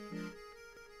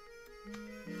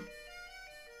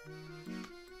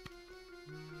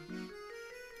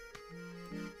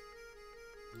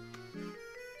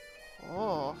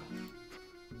 Oh.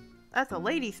 That's a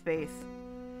lady space.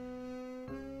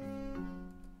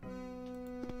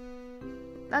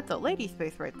 That's a lady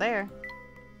space right there.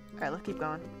 Alright, let's keep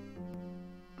going.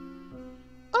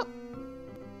 Oh!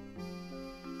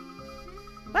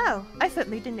 Wow, I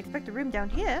certainly didn't expect a room down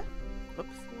here. Oops.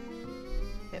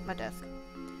 Hit my desk.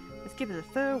 Let's give it a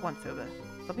thorough once-over.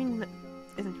 Something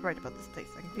isn't right about this place.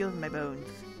 I can feel it in my bones.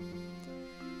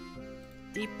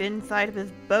 Deep inside of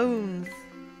his bones.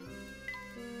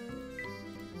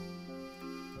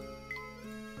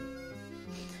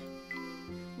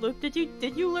 Luke, did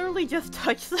you literally just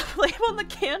touch the flame on the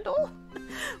candle?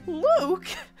 Luke!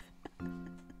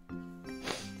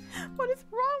 What is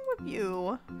wrong with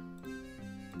you?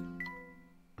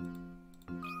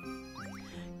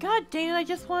 God dang it, I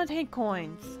just wanted to hit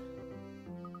coins.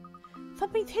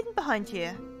 Something's hidden behind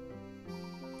here.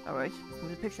 Alright, let's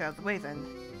move the picture out of the way then.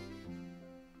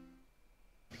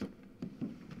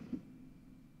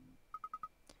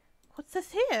 What's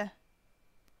this here?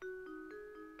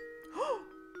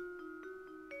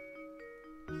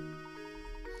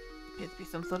 Appears to be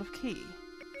some sort of key.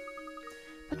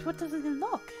 But what does it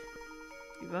unlock?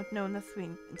 We won't know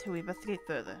until we investigate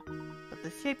further. But the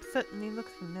shape certainly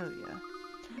looks familiar.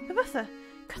 Professor,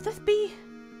 could this be?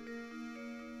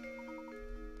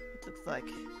 It looks like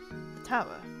the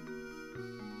tower.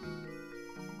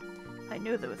 I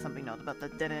knew there was something odd about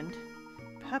that dead end.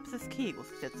 Perhaps this key will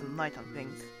shed some light on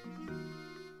things.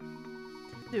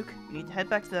 Luke, we need to head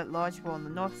back to that large wall on the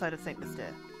north side of St.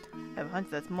 Mystere. I have a hunch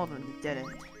that's more than a dead end.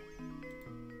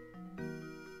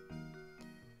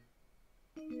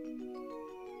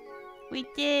 We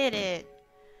did it!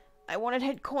 I wanted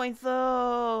head coins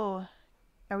though!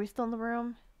 Are we still in the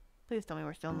room? Please tell me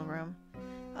we're still in the room.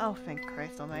 Oh, thank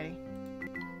Christ almighty.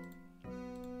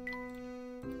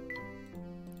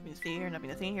 Nothing to see here, nothing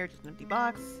to see here, just an empty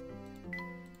box.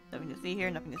 Nothing to see here,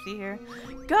 nothing to see here.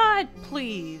 God,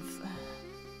 please!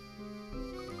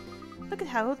 Look at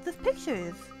how this picture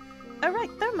is. Alright,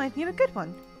 that reminds me of a good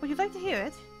one. Would you like to hear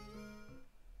it?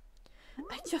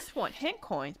 I just want hint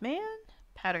coins, man.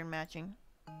 Pattern matching.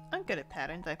 I'm good at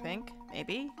patterns, I think.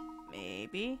 Maybe.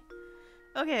 Maybe.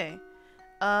 Okay.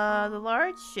 The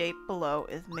large shape below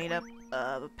is made up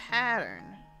of a pattern.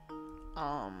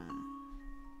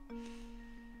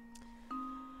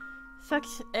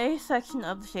 A section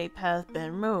of the shape has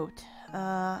been removed.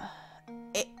 A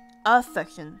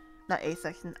section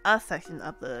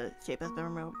of the shape has been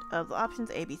removed. Of the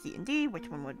options A, B, C, and D, which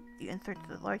one would you insert to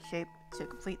the large shape to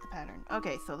complete the pattern?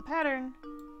 Okay, so the pattern...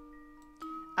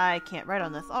 I can't write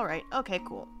on this. Alright, okay,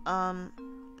 cool. The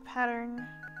pattern...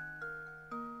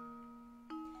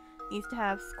 needs to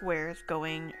have squares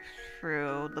going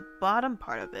through the bottom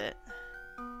part of it.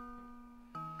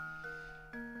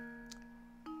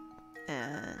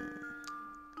 And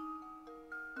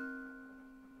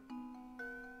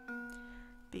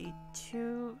be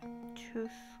two square.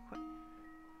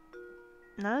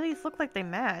 None of these look like they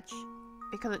match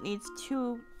because it needs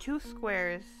two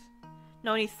squares.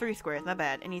 No, it needs 3 squares. Not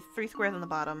bad. It needs 3 squares on the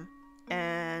bottom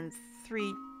and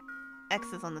 3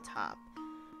 X's on the top.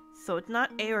 So it's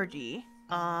not A or D.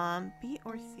 B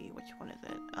or C. Which one is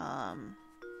it?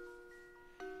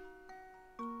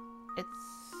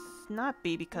 It's not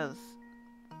B because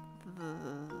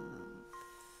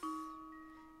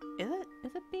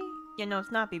Is it B? Yeah, no,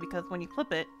 it's not B because when you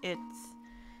flip it,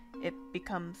 it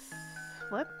becomes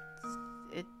flipped.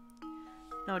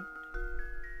 No,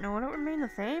 would it remain the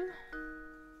same?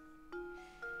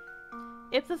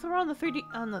 If this were on the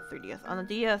 3DS, on the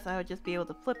DS, I would just be able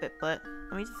to flip it, but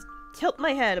let me just tilt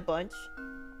my head a bunch.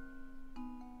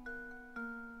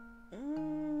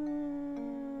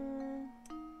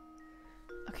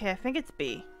 Okay, I think it's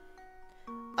B.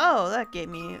 Oh, that gave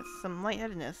me some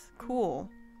lightheadedness. Cool.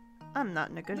 I'm not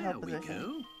in a good head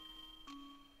position.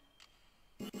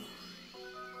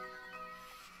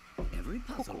 Every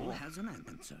puzzle has an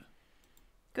answer.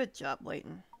 Good job,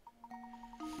 Layton.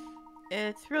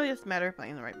 It's really just a matter of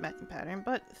finding the right matching pattern,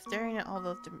 but staring at all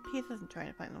those different pieces and trying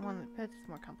to find the one that fits is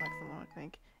more complex than one would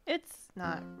think. It's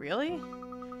not really.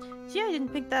 Gee, I didn't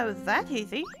think that was that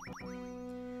easy.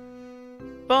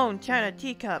 Bone china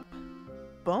teacup.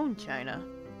 Bone china.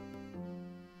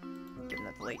 Giving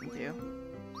that to Layton too.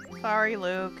 Sorry,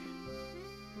 Luke.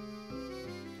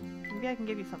 Maybe I can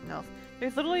give you something else.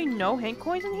 There's literally no hint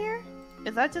coins in here?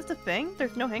 Is that just a thing?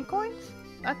 There's no hint coins?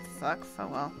 That sucks. Oh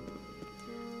well.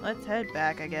 Let's head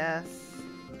back, I guess.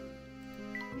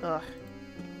 Ugh.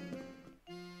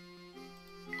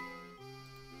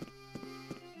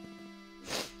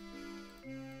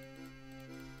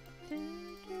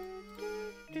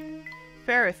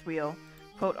 Ferris wheel.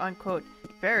 Quote unquote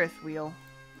Ferris wheel.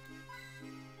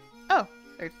 Oh,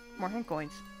 there's more hint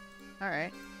coins.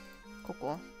 Alright.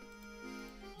 Cool.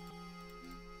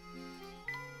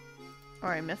 Or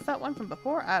I missed that one from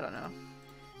before? I don't know.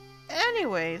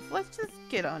 Anyways, let's just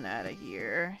get on out of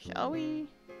here, shall we?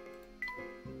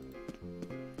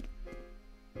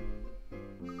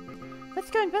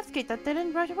 Let's go investigate that dead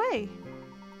end right away.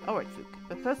 Alright, Luke,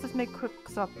 but first let's make a quick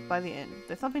stop by the inn.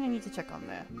 There's something I need to check on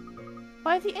there.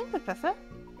 By the inn, Professor?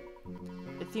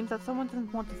 It seems that someone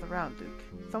doesn't want us around, Luke.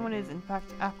 Someone is, in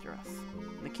fact, after us.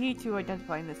 The key to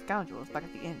identifying this scoundrel is back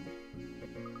at the inn.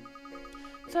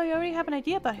 So you already have an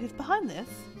idea about who's behind this?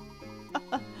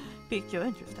 Piqued your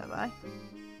interest, have I?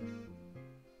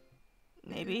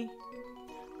 Maybe.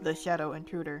 The shadow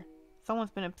intruder.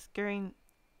 Someone's been obstructing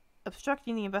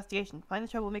the investigation. Find the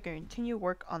troublemaker and continue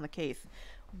work on the case.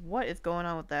 What is going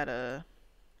on with that,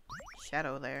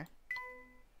 shadow there?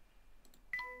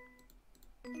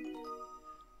 Do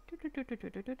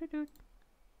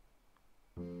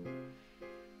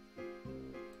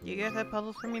you guys have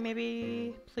puzzles for me,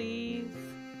 maybe? Please?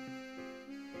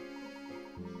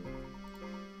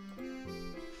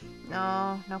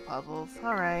 No puzzles.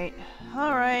 Alright,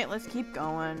 let's keep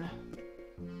going.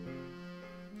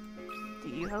 Do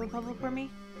you have a puzzle for me?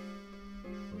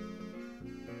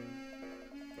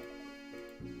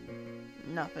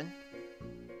 Nothing.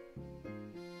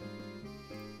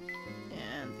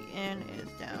 And the inn is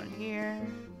down here.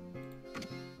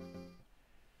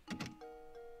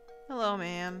 Hello,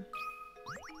 ma'am.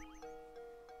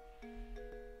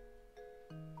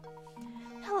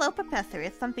 Hello, Professor.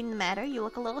 Is something the matter? You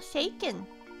look a little shaken.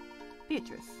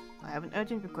 Beatrice, I have an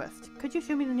urgent request. Could you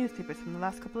show me the newspapers from the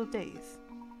last couple of days?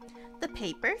 The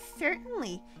papers?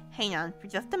 Certainly. Hang on for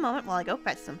just a moment while I go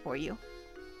fetch them for you.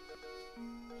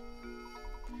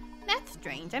 That's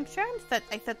strange. I'm sure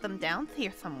I set them down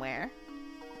here somewhere.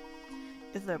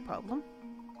 Is there a problem?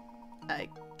 I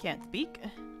can't speak.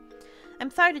 I'm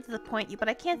sorry to disappoint you, but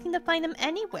I can't seem to find them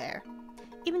anywhere.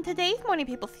 Even today's morning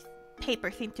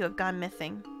paper seems to have gone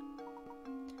missing.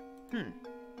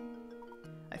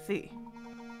 I see.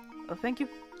 Well, thank you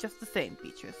just the same,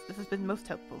 Beatrice. This has been most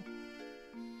helpful.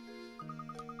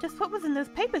 Just what was in those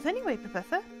papers anyway,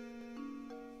 Professor?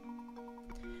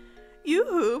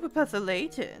 Yoo-hoo, Professor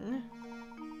Layton.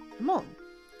 Come on.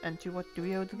 And to what do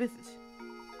we owe the visit?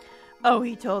 Oh,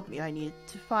 he told me I needed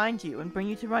to find you and bring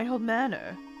you to Reinhold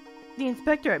Manor. The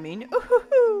inspector, I mean.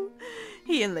 Ooh-hoo-hoo!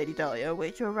 He and Lady Dahlia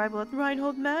await your arrival at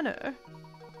Reinhold Manor.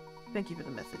 Thank you for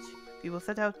the message. We will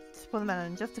set out for the manor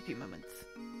in just a few moments.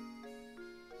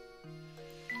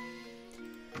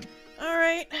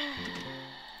 Alright.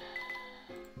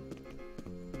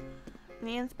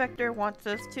 The inspector wants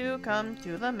us to come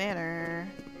to the manor.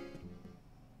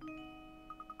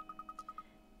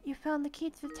 You found the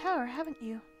key to the tower, haven't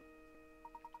you?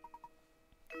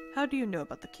 How do you know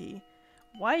about the key?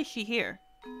 Why is she here?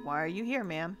 Why are you here,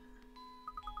 ma'am?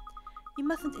 You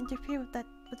mustn't interfere with the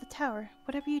tower.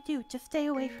 Whatever you do, just stay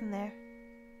away from there.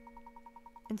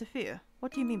 Interfere?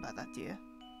 What do you mean by that, dear?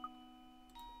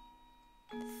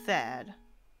 Sad.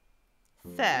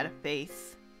 Sad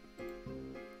face.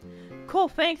 Cool,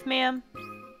 thanks, ma'am.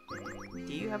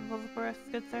 Do you have a puzzle for us,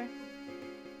 good sir?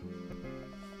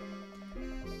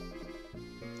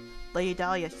 Lady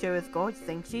Dahlia sure is gorgeous,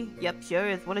 ain't she? Yep, sure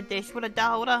is. What a dish, what a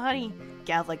doll, what a honey.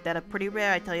 Gals like that are pretty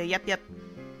rare, I tell you. Yep, yep.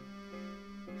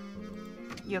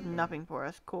 You have nothing for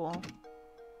us. Cool.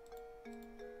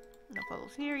 No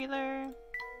puzzles here either.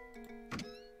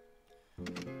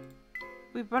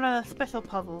 We've run out of special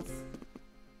puzzles.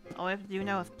 All we have to do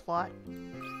now is plot.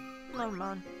 Never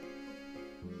mind.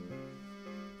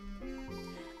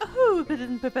 Oh, but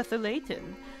isn't Professor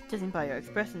Layton? Judging by your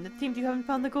expression, it seems you haven't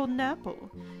found the golden apple.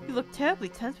 You look terribly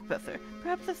tense, Professor.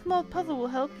 Perhaps a small puzzle will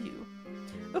help you.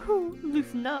 Oh,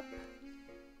 loosen up.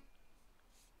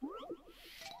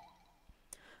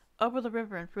 Over the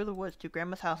river and through the woods to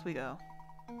Grandma's house we go.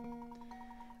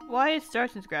 Why is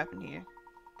Sergeant Scrap in here?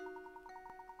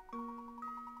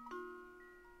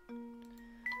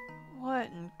 What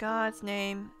in God's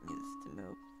name is to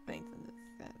move things in this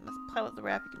set? Must pilot the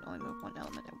raft. You can only move one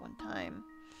element at one time.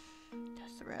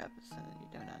 Touch the raft, so you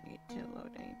do not need to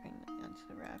load anything onto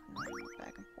the raft and then move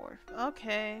back and forth.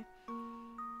 Okay.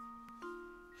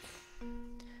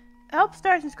 Help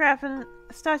Sergeant Scrappin,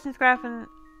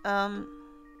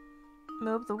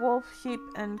 move the wolf, sheep,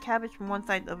 and cabbage from one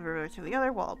side of the river to the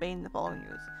other while obeying the following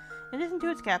rules. In addition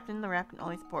to its captain, the raft can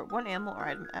only support one animal or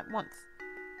item at once.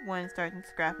 When Sergeant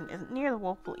Scrappin isn't near, the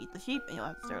wolf will eat the sheep, and you'll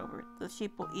have to start over. The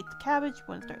sheep will eat the cabbage.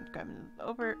 When Sergeant Scrappin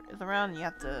is around, you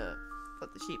have to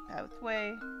let the sheep have its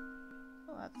way.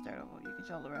 You'll have to start over. You can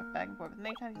shuttle the raft back and forth as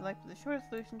many times as you like, but the shortest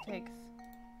solution takes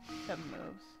 7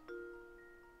 moves.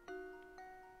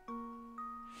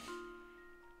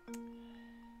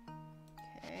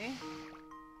 Okay.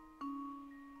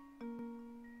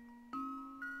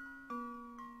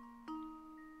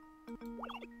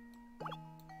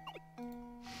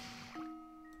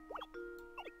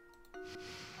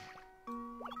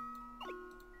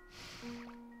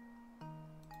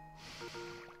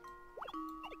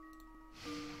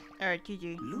 Alright,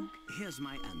 GG. Look, here's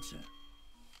my answer.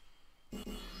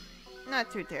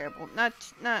 Not too terrible. Not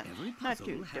Every not puzzle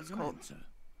too has an difficult. answer.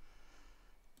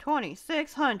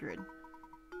 2600.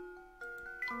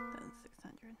 Then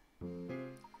 600.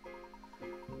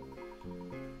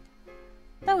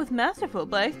 That was masterful,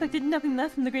 but I expected nothing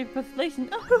less from the Great Constellation.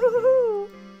 Oh,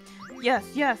 yes,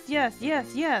 yes, yes,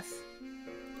 yes, yes.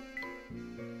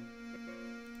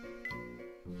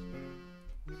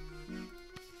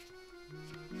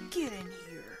 Get in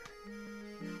here.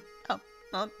 Oh,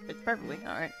 well, it's perfectly.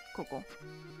 Alright, cool, cool.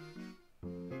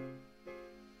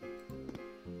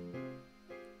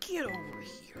 Get over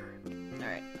here.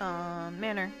 Alright,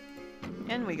 manor.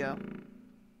 In we go.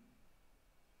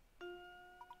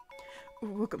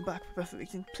 Welcome back, Professor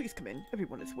Layton. Please come in.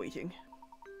 Everyone is waiting.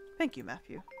 Thank you,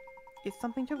 Matthew. Is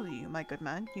something troubling you, my good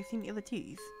man? You seem ill at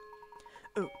ease.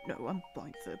 Oh, no, I'm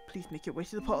fine, sir. Please make your way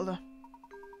to the parlor.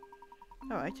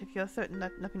 Alright, if you're certain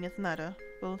that nothing is the matter,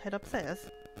 we'll head upstairs.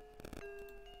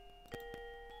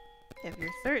 If you're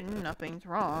certain nothing's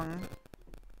wrong.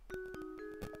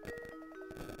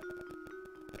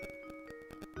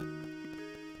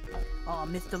 Oh,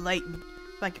 Mr. Layton.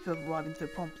 Thank you for arriving so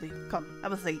promptly. Come,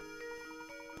 have a seat.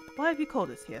 Why have you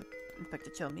called us here, Inspector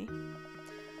Chelmy?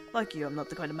 Like you, I'm not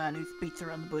the kind of man who beats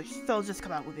around the bush, so I'll just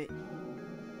come out with it.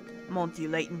 I'm on to you,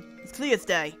 Layton. It's clear as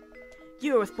day.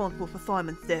 You're responsible for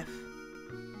Simon's death.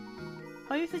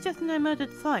 Are you suggesting I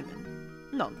murdered Simon?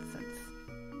 Nonsense.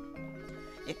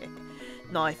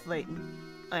 Nice, Layton.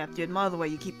 I have to admire the way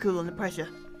you keep cool under pressure.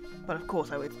 But of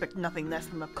course I would expect nothing less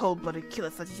from a cold-blooded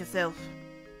killer such as yourself.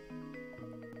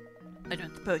 I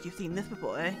don't suppose you've seen this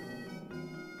before, eh?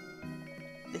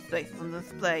 This face is on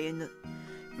display in the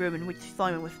room in which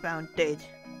Simon was found dead.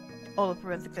 All the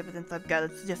forensic evidence I've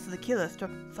gathered suggests that the killer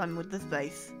struck Simon with this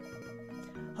face.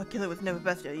 Our killer was no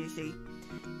professor, you see.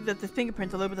 He left his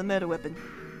fingerprints all over the murder weapon.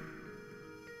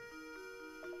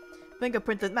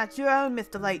 Fingerprints that match your own,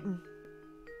 Mr. Layton.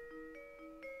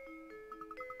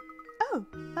 Oh,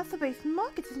 that's the base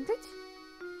market, isn't it?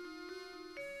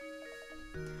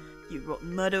 You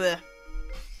rotten murderer.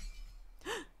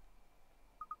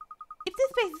 If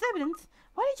this face is evidence,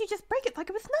 why did you just break it like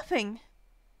it was nothing?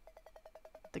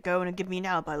 To go in and give me an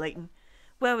alibi, Layton.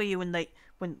 Where were you when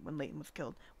Layton was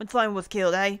killed? When Simon was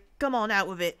killed, eh? Come on, out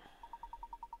with it.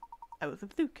 I was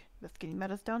with Luke, investigating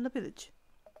matters down the village.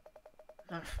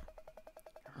 That's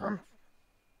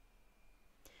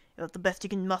the best you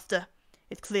can muster.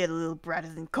 It's clear the little brat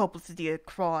is accomplice to the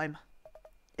crime.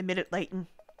 Admit it, Layton.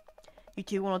 You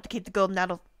two wanted to keep the golden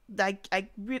apple. I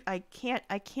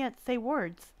can't say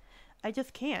words. I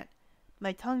just can't.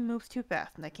 My tongue moves too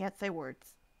fast, and I can't say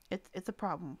words. It's a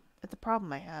problem. It's a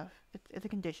problem I have. It's a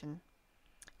condition,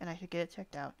 and I should get it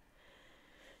checked out.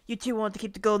 You two wanted to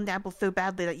keep the golden apple so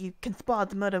badly that you conspired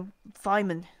to murder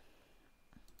Simon.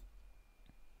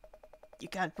 You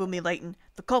can't fool me, Layton.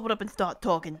 So call it up and start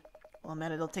talking. Well,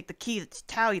 man, it'll take the key to the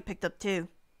tower you picked up too.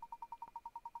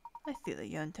 I see that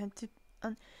you intend to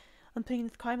unpin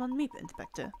this crime on me,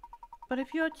 Inspector. But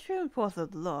if you're a true enforcer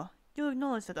of the law, you'll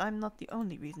acknowledge that I'm not the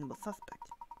only reasonable suspect.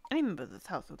 Any member of this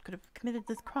household could have committed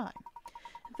this crime.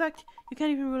 In fact, you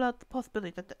can't even rule out the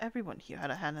possibility that everyone here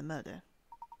had a hand in the murder.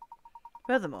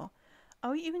 Furthermore,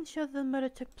 are we even sure the murder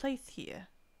took place here?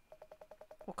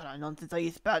 What kind of nonsense are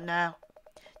you spouting now?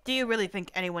 Do you really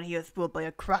think anyone here is fooled by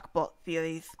your crackpot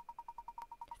theories?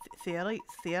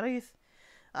 Theories?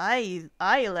 Aye,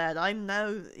 lad, I'm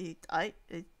now... Aye,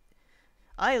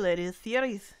 lad, it's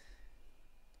theories.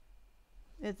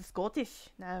 It's Scottish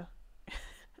now.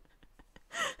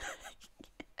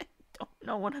 I don't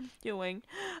know what I'm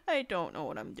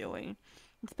doing.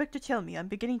 Inspector, tell me, I'm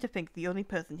beginning to think the only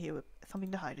person here with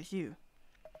something to hide is you.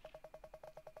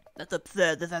 That's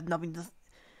absurd. This has nothing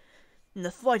in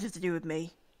the slightest to do with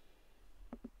me.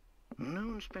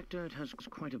 No, Inspector, it has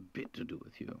quite a bit to do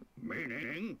with you.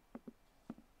 Meaning?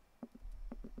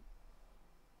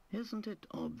 Isn't it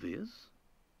obvious?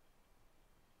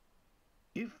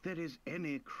 If there is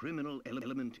any criminal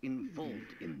element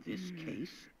involved in this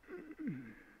case,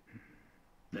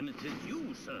 then it is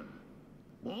you, sir.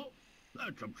 What?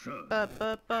 That's absurd.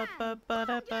 What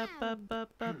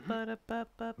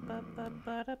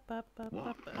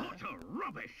utter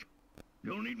rubbish!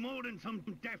 You'll need more than some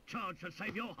death charge to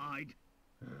save your hide.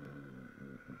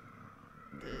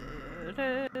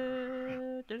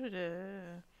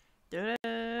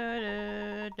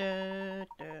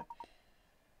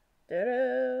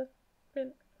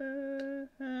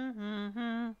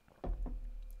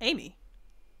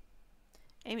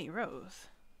 Amy Rose.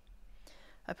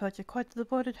 I've heard you're quite the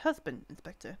devoted husband,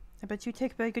 Inspector. I bet you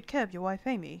take very good care of your wife,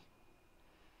 Amy.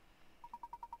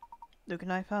 Luke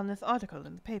and I found this article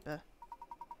in the paper.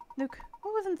 Luke,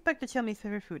 what was Inspector Chelmey's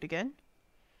favorite food again?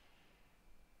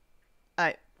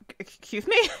 Excuse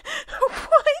me?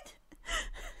 What?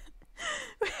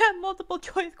 We have multiple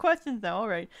choice questions now,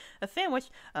 alright. A sandwich,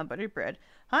 buttered bread,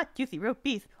 hot juicy roast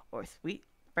beef, or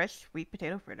fresh sweet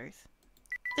potato fritters.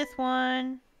 This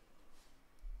one.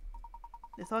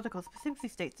 This article specifically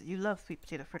states that you love sweet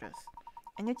potato fritters.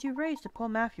 And yet you raged at poor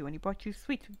Matthew when he brought you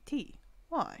sweet tea.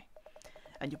 Why?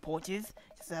 And your point is,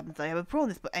 just so happens I have a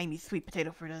prawn but Amy's sweet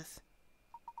potato fritters.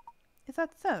 Is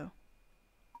that so?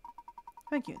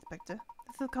 Thank you, Inspector.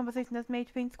 This little conversation has made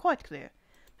things quite clear.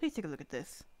 Please take a look at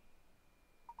this.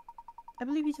 I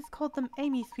believe you just called them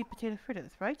Amy's sweet potato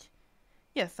fritters, right?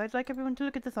 Yes, I'd like everyone to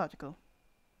look at this article.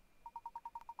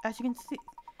 As you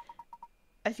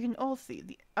can all see,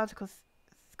 the article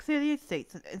clearly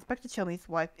states that Inspector Chelmey's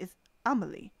wife is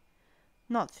Amelie,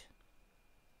 not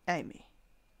Amy.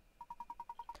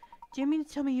 Do you mean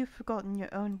to tell me you've forgotten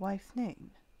your own wife's name?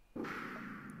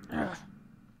 Out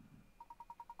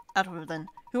of it then.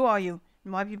 Who are you?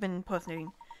 And why have you been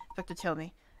impersonating Inspector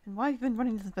Chelmey? And why have you been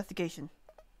running this investigation?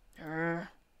 But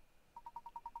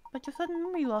your sudden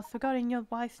memory loss regarding your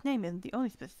wife's name isn't the only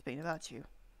suspicious thing about you.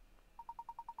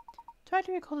 Try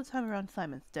to recall the time around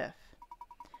Simon's death.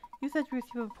 You said you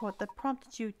received a report that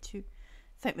prompted you to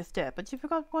St. Mystere, but you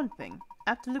forgot one thing.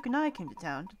 After Luke and I came to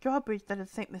town, the drawbridge that is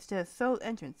St. Mystere's sole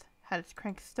entrance had its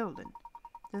crank stolen.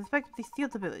 The suspected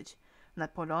sealed the village. From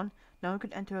that point on, no one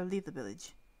could enter or leave the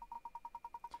village.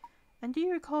 And do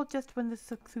you recall just when this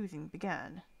seclusion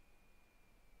began?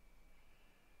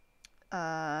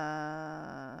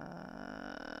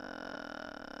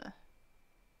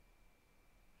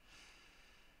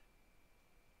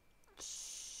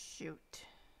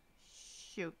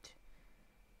 Shoot.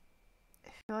 I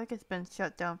feel like it's been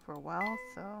shut down for a while,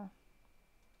 so...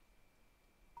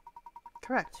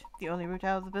 Correct. The only route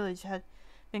out of the village had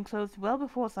been closed well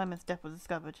before Simon's death was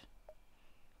discovered.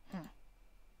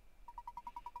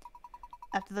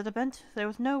 After that event, there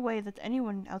was no way that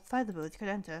anyone outside the village could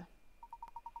enter.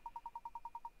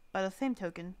 By the same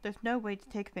token, there's no way to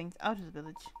take things out of the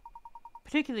village,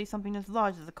 particularly something as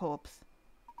large as a corpse.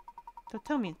 So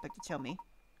tell me, Inspector Chelmey.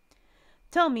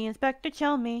 Tell me, Inspector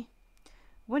Chelmey,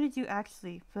 when did you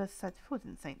actually first set foot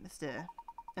in St. Mystere?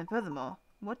 And furthermore,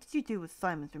 what did you do with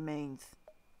Simon's remains?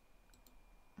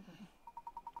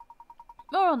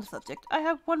 More on the subject, I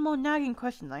have one more nagging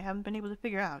question I haven't been able to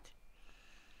figure out.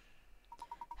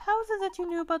 How is it that you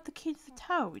knew about the key to the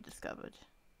tower we discovered?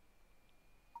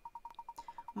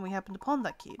 When we happened upon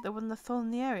that key, there wasn't a soul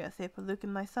in the area save for Luke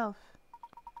and myself.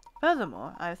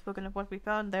 Furthermore, I have spoken of what we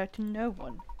found there to no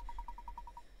one.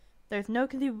 There is no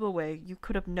conceivable way you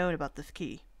could have known about this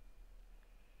key.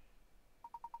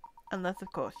 Unless,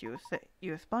 of course, you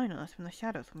were spying on us from the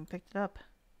shadows when we picked it up.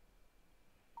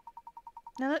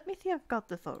 Now let me see if I've got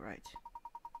this all right.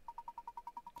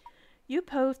 You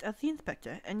posed as the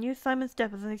inspector and used Simon's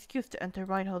death as an excuse to enter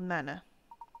Reinhold Manor.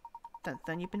 Since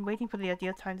then, you've been waiting for the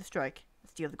ideal time to strike and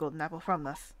steal the golden apple from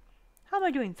us. How am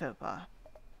I doing so far?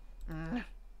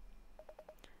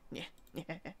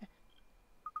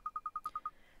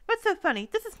 What's so funny?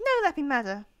 This is no laughing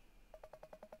matter.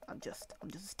 I'm just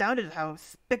astounded at how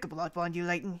despicable I find you,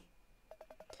 Layton.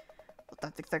 But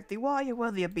that's exactly why you're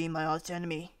worthy of being my arch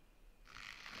enemy.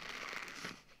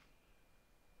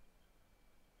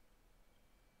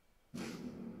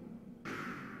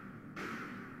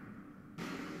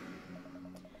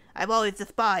 I've always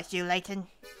despised you, Layton.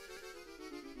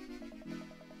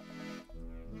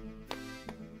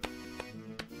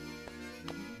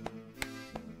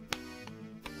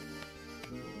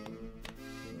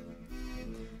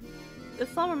 This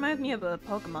song reminds me of a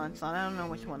Pokemon song. I don't know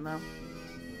which one, though.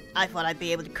 I thought I'd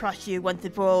be able to crush you once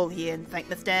and for all here in St.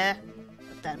 Mystere,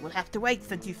 but that will have to wait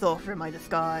since you saw through my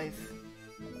disguise.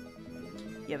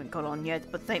 You haven't caught on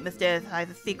yet, but St. Mystere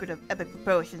hides a secret of epic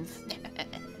proportions.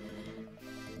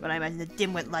 When I imagine a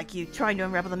dimwit like you trying to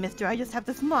unravel the mystery, I just have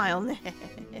to smile.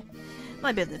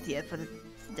 My business here for the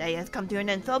day has come to an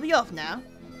end, so I'll be off now.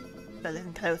 But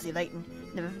listen closely, Layton.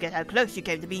 Never forget how close you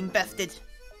came to being bested.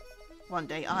 One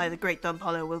day, I, the great Don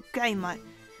Polo, will rain my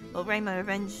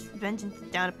vengeance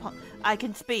down upon... I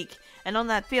can speak, and on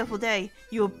that fearful day,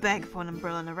 you will beg for an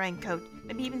umbrella and a raincoat,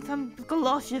 maybe even some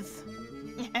galoshes.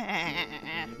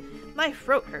 My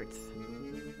throat hurts.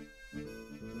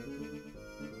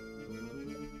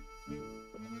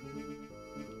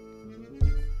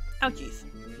 Ouchies.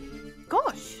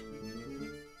 Gosh!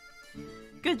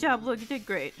 Good job, Luke. You did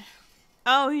great.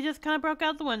 Oh, he just kind of broke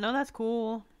out the window. That's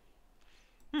cool.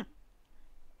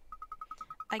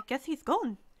 I guess he's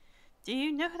gone. Do you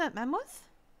know who that man was?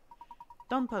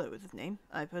 Don Polo was his name.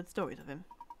 I've heard stories of him.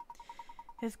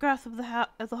 His grasp of the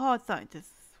hard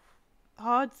sciences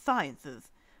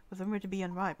was rumored to be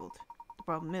unrivaled. The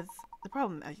problem,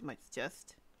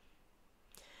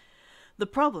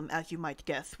 as you might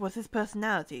guess, was his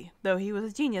personality. Though he was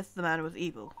a genius, the man was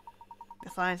evil. The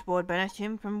science board banished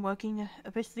him from working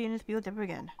officially in his field ever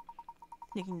again.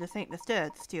 Sneaking to St. Mystere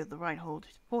to steal the Reinhold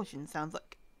fortune sounds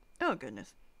like, oh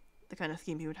goodness, the kind of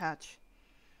scheme he would hatch.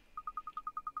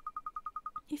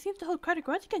 He seems to hold quite a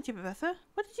grudge against you, Professor.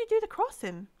 What did you do to cross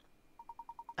him?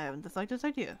 I haven't the slightest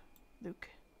idea, Luke.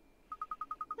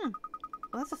 Well,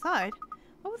 that's aside.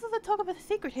 What was all the talk of a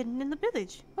secret hidden in the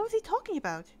village? What was he talking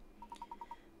about?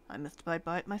 I must abide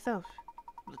by it myself.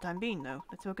 For the time being, though,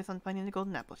 let's focus on finding the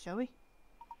golden apple, shall we?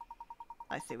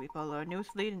 I say we follow our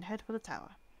newest lead and head for the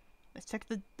tower. Let's check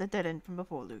the dead end from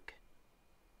before, Luke.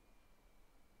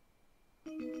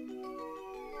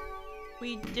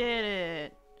 We did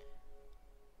it!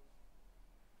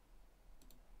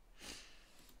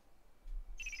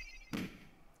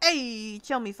 Hey!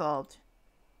 Tell me solved.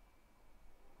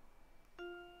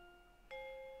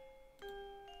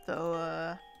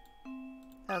 So,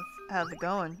 how's it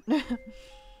going?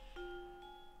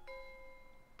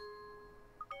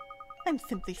 I'm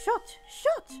simply shocked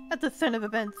at the turn of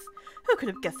events. Who could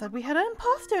have guessed that we had an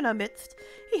imposter in our midst?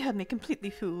 He had me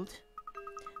completely fooled.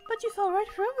 But you saw right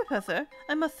through him, Professor.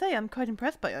 I must say I'm quite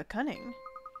impressed by your cunning.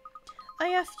 I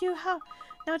asked you how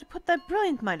now to put that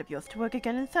brilliant mind of yours to work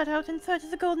again and set out in search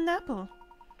of the golden apple.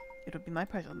 It would be my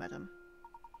pleasure, madam.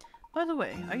 By the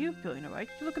way, are you feeling alright?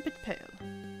 You look a bit pale.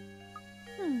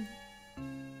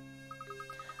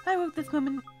 I woke this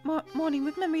morning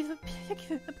with memories of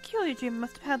a peculiar dream I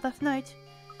must have had last night.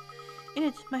 In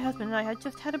it, my husband and I had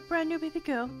just had a brand new baby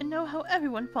girl, and know how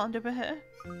everyone fawned over her.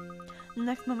 The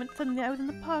next moment, suddenly I was in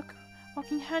the park,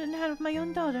 walking hand in hand with my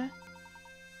own daughter.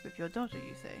 With your daughter,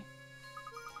 you say?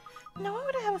 Now, why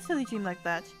would I have a silly dream like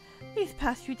that? These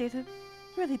past few days have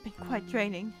really been quite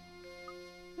draining.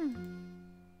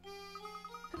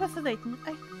 Professor Layton,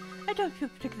 I don't feel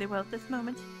particularly well at this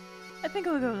moment. I think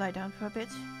I'll go lie down for a bit.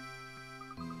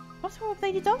 What's wrong with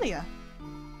Lady Dahlia?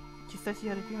 She says she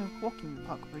had a dream of walking in the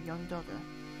park with her young daughter.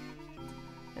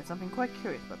 There's something quite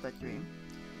curious about that dream.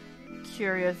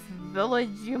 curious village,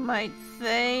 you might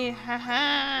say.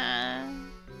 Haha.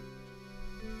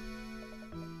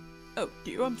 Oh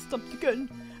dear, I'm stumped again.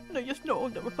 And I just know I'll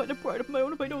never find a bride of my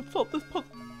own if I don't solve this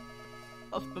puzzle.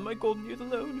 I'll spend my golden years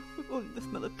alone, with only the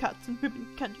smell of cats and ribbon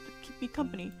candy to keep me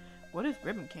company. What is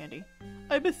ribbon candy?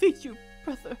 I beseech you,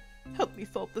 Professor, help me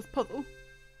solve this puzzle.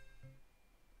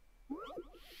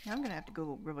 I'm gonna have to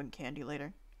Google ribbon candy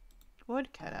later. Wood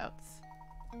cutouts.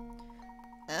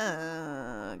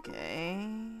 Okay.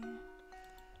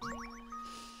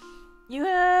 You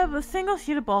have a single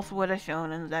sheet of balsa wood as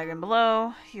shown in the diagram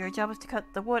below. Your job is to cut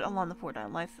the wood along the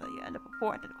 4-diagonal lines so that you end up with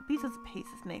 4 identical pieces.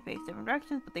 Pieces may face different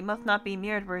directions, but they must not be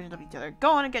mirrored versions of each other.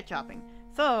 Go on and get chopping.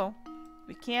 So,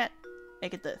 we can't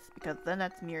make it this, because then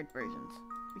that's mirrored versions.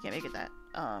 We can't make it that.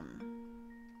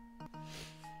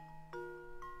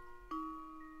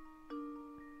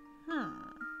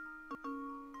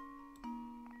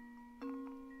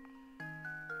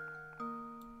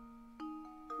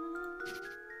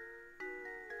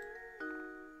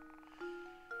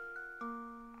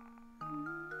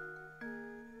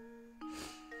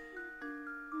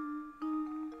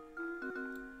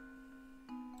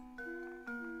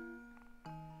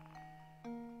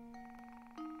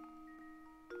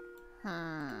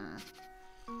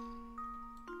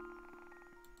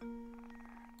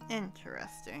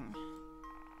 Interesting.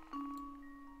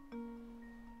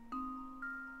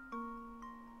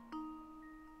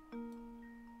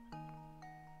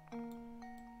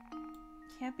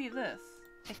 Can't be this.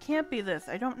 It can't be this.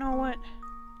 I don't know what.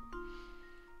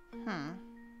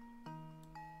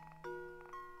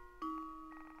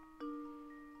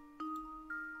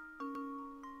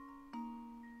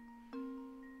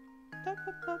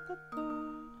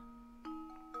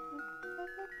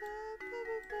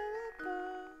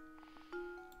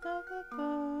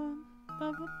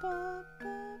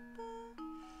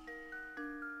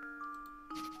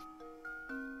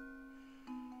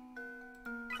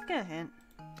 Let's get a hint.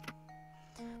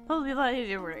 Puzzle will be a lot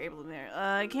easier if we're able to mirror.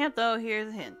 I can't though. Here's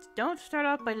a hint. Don't start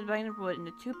off by dividing the wood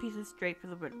into 2 pieces straight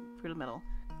through the middle.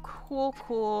 Cool,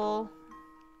 cool.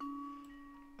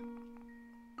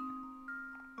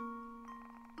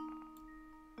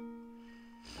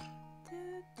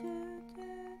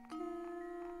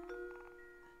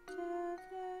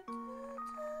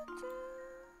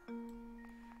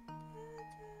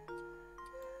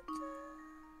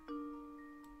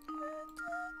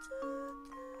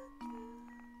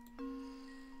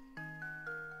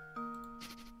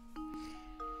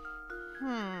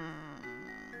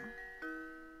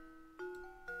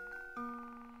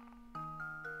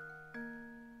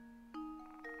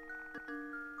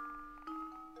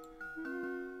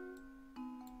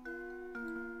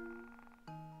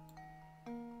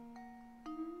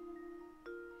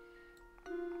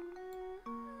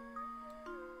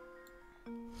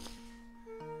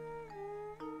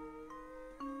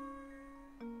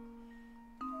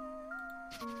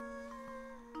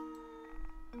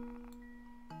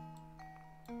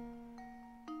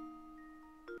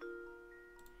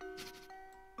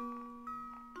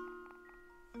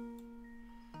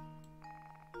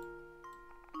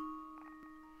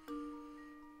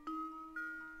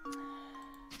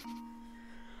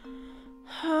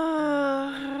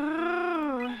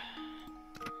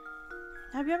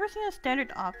 Have you ever seen a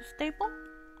standard office staple?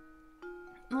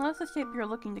 Well, that's the shape you're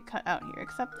looking to cut out here,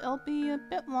 except it'll be a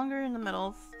bit longer in the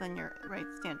middle than your right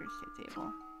standard shape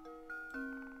table.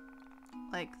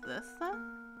 Like this, then?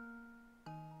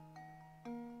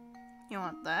 You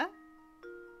want that?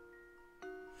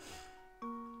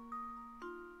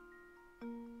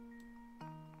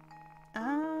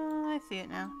 I see it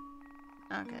now.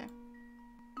 Okay.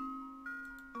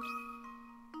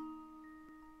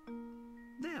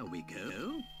 There we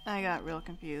go. I got real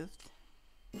confused.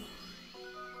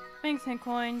 Thanks, hint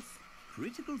coins.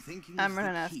 Critical thinking I'm is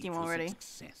running the out of key steam to already.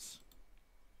 Success.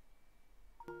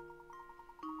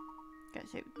 Got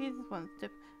shaped pieces, one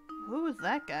tip. Who was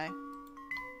that guy?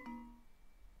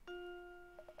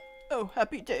 Oh,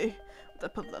 happy day. With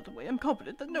that puzzle out of the way, I'm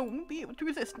confident that no one will be able to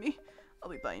resist me. I'll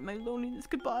be buying my loneliness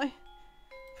goodbye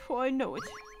before I know it.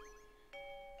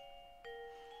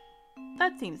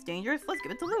 That seems dangerous. Let's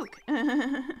give it to Luke.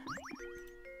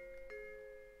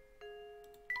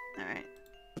 Alright.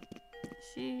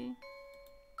 She...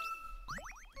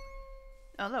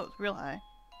 Oh, that was real high.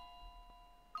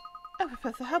 Oh,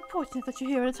 Professor, how fortunate that you're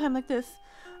here at a time like this.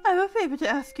 I have a favor to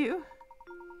ask you.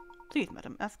 Please,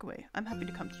 madam, ask away. I'm happy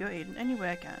to come to your aid in any way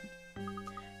I can.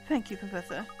 Thank you,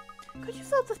 Professor. Could you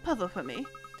solve this puzzle for me?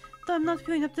 Though I'm not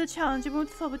feeling up to the challenge, it won't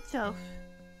solve itself.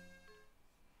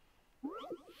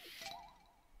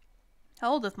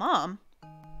 How old is Mom?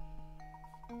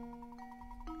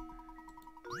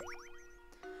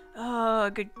 Oh,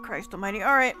 good Christ almighty.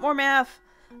 Alright, more math.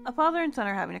 A father and son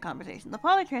are having a conversation. The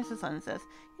father turns to the son and says,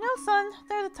 "You know, son,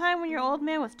 there was a time when your old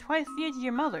man was twice the age of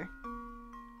your mother."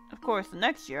 Of course, the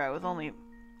next year I was only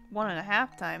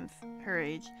 1.5 times her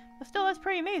age. But still, that's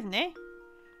pretty amazing, eh?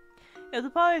 If the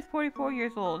father is 44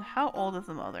 years old, how old is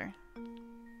the mother?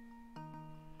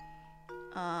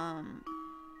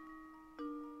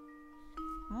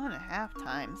 1.5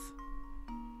 times.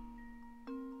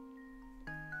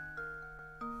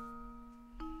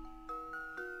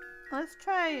 Let's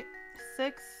try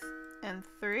 6 and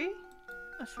 3.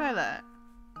 Let's try that.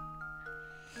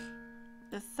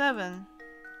 The 7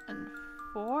 and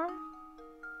 4.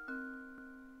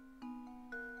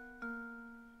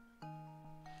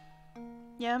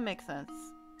 Yeah, makes sense.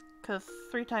 Cause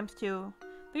 3 times 2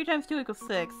 equals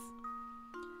 6.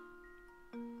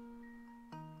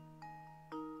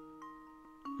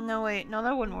 No, wait, no,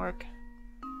 that wouldn't work.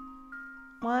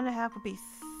 1.5 would be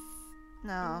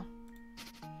no.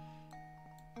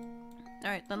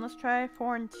 Alright, then let's try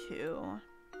 4 and 2.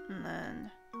 And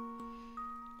then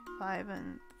 5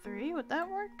 and 3. Would that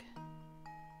work?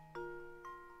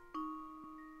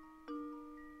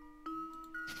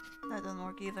 That doesn't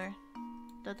work either.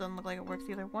 That doesn't look like it works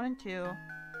either. 1 and 2.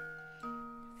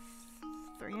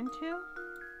 3 and 2?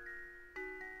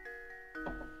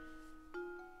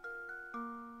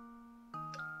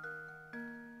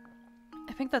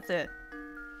 I think that's it.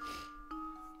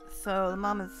 So the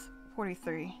mom is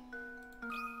 43.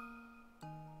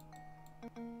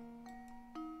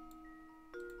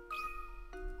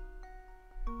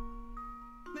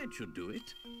 That should do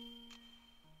it.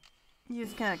 You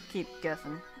just kind of keep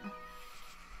guessing.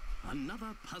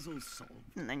 Another puzzle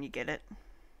solved. And then you get it.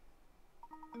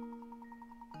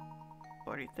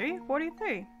 43?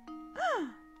 43.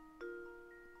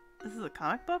 This is a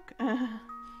comic book?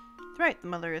 That's right, the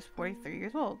mother is 43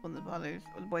 years old. When the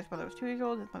boy's brother was 2 years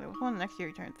old, his mother was 1. The next year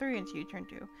he turned 3 and she turned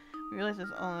 2. We realized this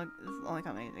is only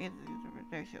coming.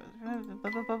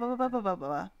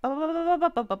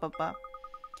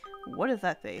 What is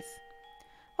that face?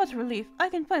 What a relief. I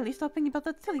can finally stop thinking about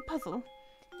that silly puzzle.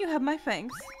 You have my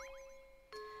thanks.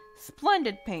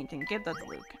 Splendid painting. Give that to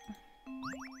Luke.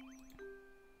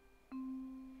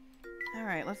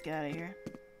 Alright, let's get out of here.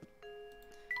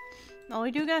 Oh,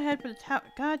 we do gotta head for the tower.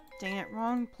 God dang it,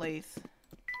 wrong place.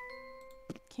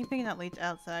 Keep thinking that leads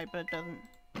outside, but it doesn't.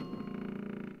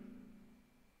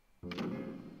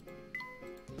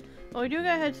 Well, we do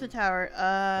gotta head to the tower.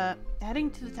 Heading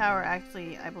to the tower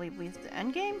actually, I believe, leads to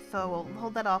endgame, so we'll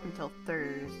hold that off until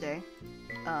Thursday.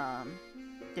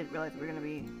 Didn't realize we were gonna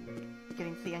be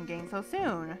getting to the endgame so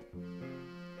soon.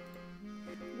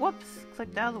 Whoops!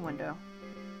 Clicked out of the window.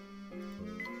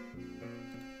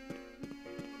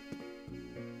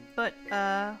 But,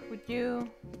 we do...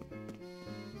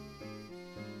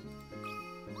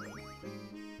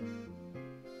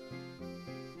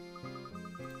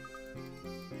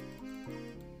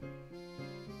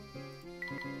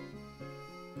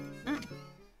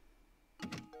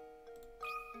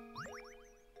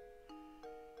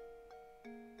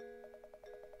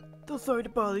 So sorry to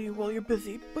bother you while you're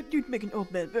busy, but you'd make an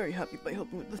old man very happy by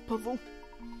helping with this puzzle.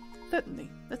 Certainly.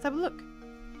 Let's have a look.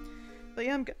 But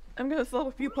yeah, I'm gonna solve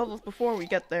a few puzzles before we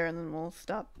get there, and then we'll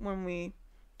stop when we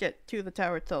get to the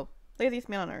tower itself. Laziest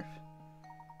man on Earth.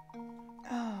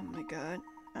 Oh my god.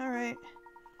 Alright.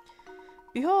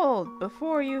 Behold,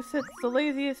 before you sits the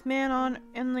laziest man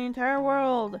in the entire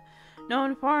world.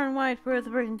 Known far and wide for his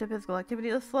aversion to physical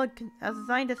activity, the slug has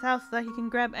designed his house so that he can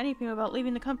grab anything without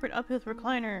leaving the comfort of his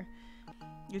recliner.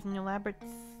 Using an elaborate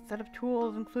set of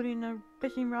tools, including a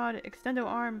fishing rod, extendo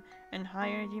arm, and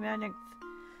high-energy magnets,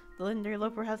 the legendary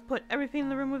loafer has put everything in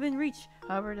the room within reach.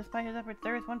 However, despite his efforts,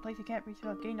 there is one place he can't reach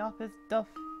without getting off his stuff.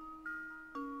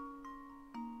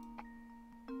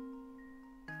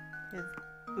 His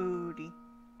booty.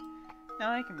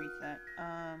 Now I can reach that.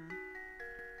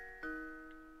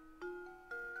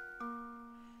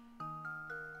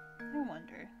 I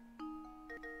wonder.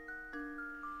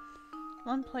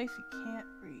 One place he can't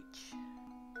reach.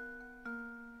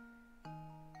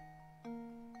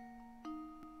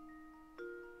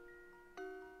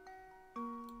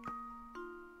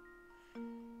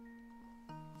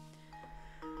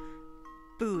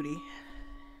 Booty.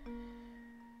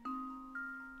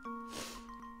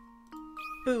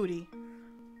 Booty.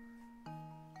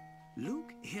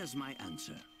 Luke, here's my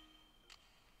answer.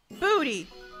 Booty!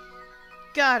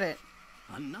 Got it.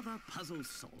 Another puzzle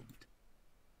solved.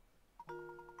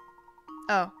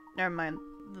 Oh, never mind.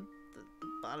 The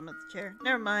bottom of the chair.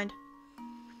 Never mind.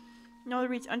 No, to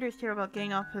reach under his chair without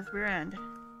getting off his rear end.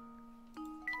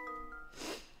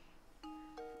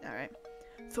 Alright.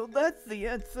 So that's the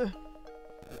answer.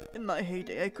 In my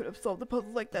heyday, I could have solved a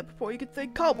puzzle like that before you could say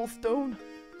cobblestone.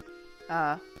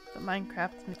 Ah, the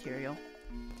Minecraft material.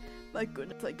 My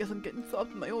goodness, I guess I'm getting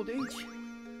soft in my old age.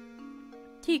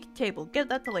 Tea table, get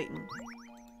that to Layton.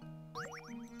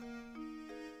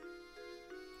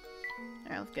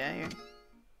 Alright, let's get out of here.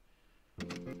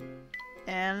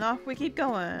 And off we keep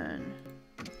going.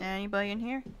 Anybody in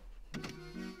here?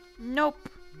 Nope.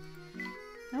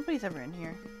 Nobody's ever in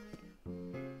here.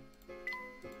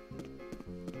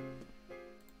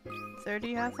 Sir, do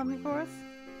you have something for us?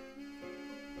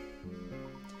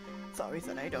 Sorry,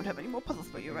 son, I don't have any more puzzles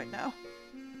for you right now.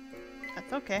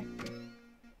 That's okay.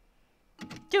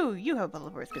 Do you have a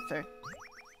puzzle for us, good sir?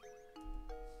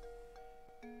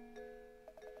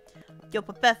 Yo,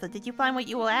 Professor, did you find what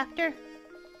you were after?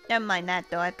 Never mind that,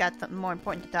 though. I've got something more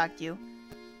important to talk to you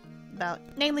about.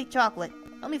 Namely, chocolate.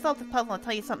 Let me solve the puzzle. I'll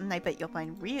tell you something I bet you'll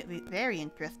find very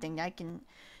interesting.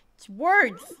 It's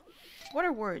words! What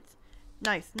are words?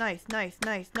 Nice, nice, nice,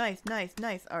 nice, nice, nice,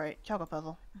 nice. Alright, chocolate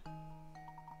puzzle.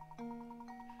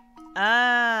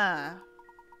 Ah!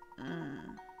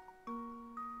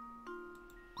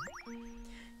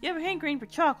 You have a hankering for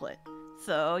chocolate,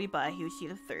 so you buy a huge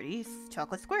sheet of 30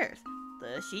 chocolate squares.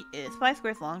 The sheet is 5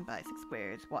 squares long by 6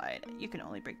 squares wide. You can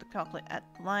only break the chocolate at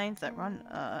the lines that run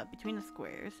between the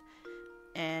squares,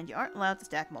 and you aren't allowed to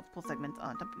stack multiple segments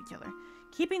on top of each other.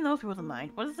 Keeping those rules in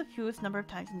mind, what is the fewest number of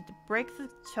times you need to break the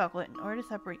chocolate in order to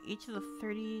separate each of the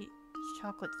 30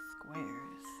 chocolate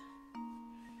squares?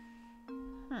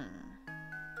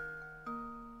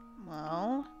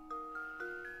 Well,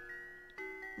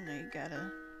 now you gotta...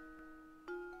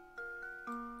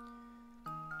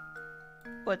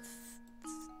 What's...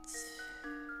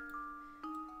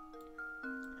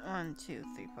 1, 2,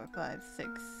 3, 4, 5, 6,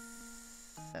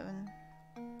 7.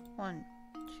 1,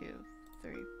 2,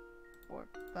 3, 4,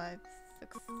 5,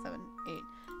 6, 7, 8,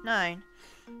 9.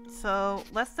 So,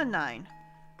 less than 9.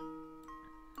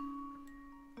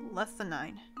 Less than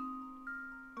 9.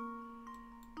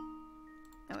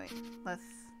 Oh wait, less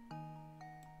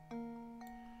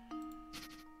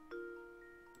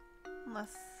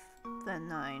than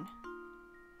 9.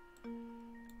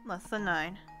 Less than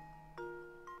 9.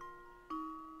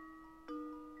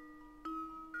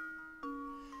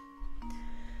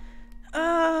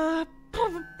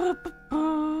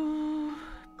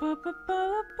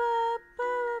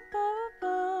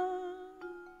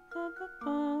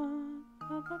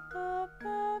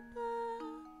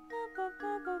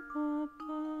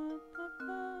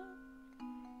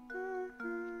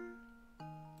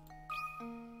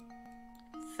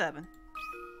 Seven.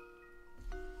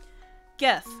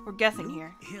 Guess. We're guessing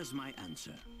here. Here's my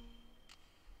answer.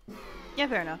 Yeah,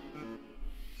 fair enough.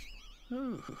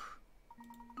 Oh,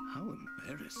 how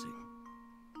embarrassing.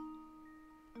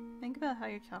 Think about how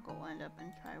your chocolate will end up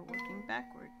and try working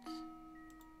backwards.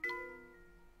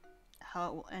 How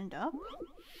it will end up?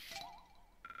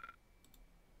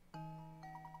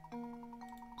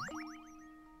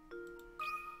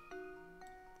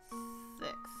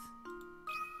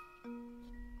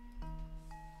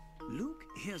 Luke,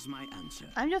 here's my answer.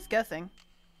 I'm just guessing.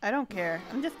 I don't care.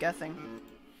 I'm just guessing.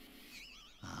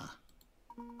 Ah,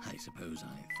 I suppose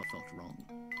I thought wrong.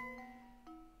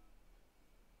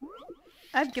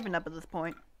 I've given up at this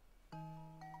point.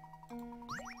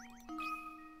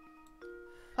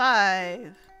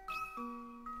 5.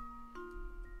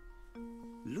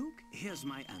 Luke, here's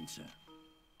my answer.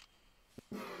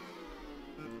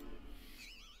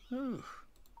 Oh,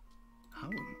 how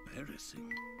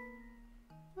embarrassing.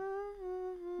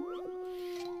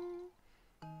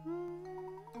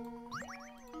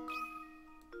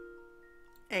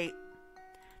 8.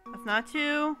 That's not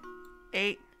 2.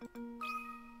 8.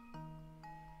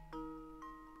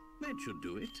 That should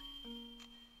do it.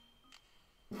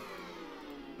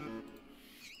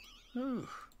 Oh,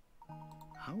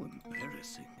 how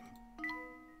embarrassing.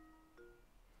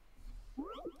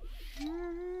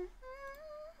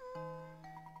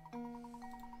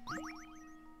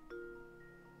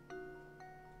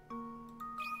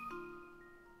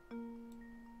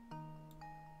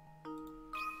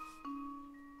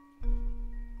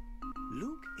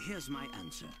 Luke, here's my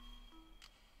answer.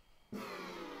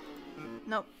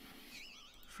 Nope.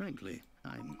 Frankly,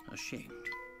 I'm ashamed.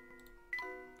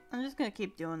 I'm just gonna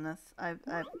keep doing this. I've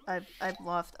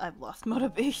lost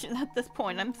motivation at this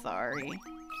point. I'm sorry.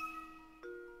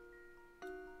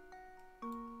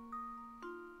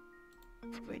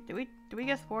 Wait, do we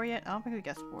guess 4 yet? I don't think we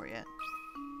guessed 4 yet.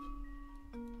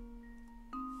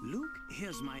 Luke,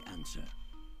 here's my answer.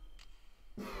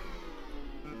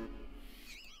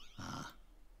 Ah,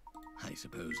 I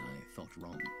suppose I thought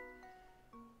wrong.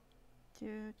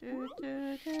 Do, do,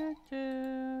 do, do,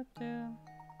 do, do.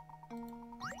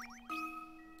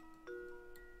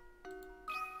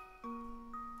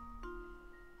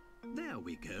 There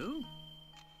we go.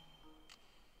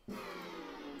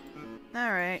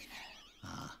 Alright.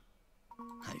 Ah,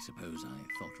 I suppose I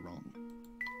thought wrong.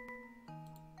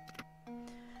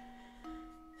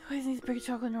 Always needs to break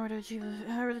chocolate in order to achieve this.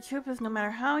 However, the truth is, no matter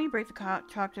how you break the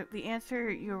chocolate, the answer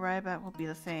you arrive at will be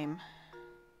the same.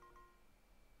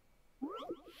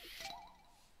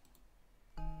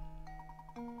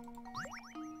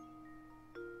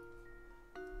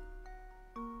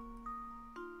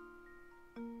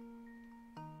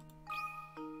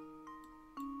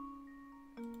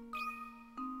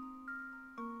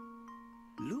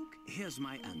 Luke, here's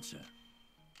my answer.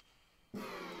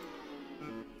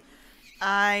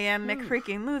 I am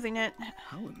freaking losing it.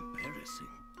 How embarrassing.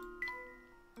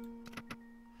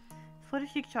 Split a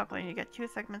sheet chocolate and you get 2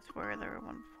 segments where there were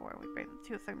 1 before. We break the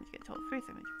 2 segments, you get a total of 3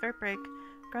 segments. Third break,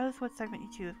 regardless what segment you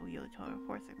choose, will yield a total of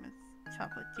 4 segments.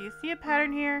 Chocolate. Do you see a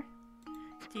pattern here?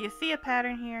 Do you see a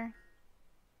pattern here?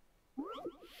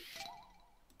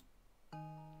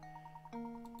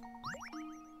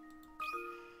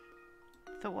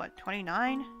 So what,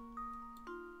 29?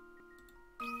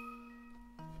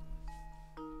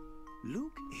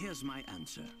 Luke, here's my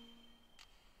answer.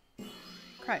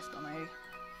 Christ almighty.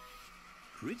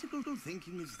 Critical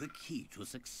thinking is the key to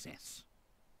success.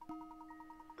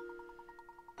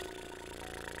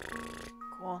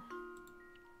 Cool.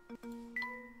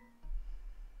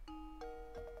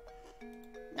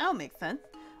 That'll make sense.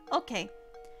 Okay.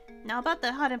 Now about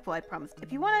the hot info I promised.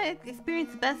 If you want to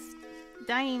experience the best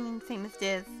dining in St.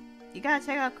 Mistiz, you gotta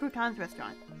check out Crouton's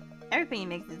restaurant. Everything he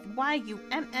makes is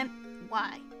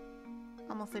Y-U-M-M-Y.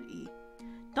 Almost said E.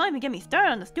 Don't even get me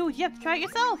started on the stews, you have to try it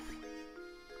yourself!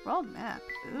 World map.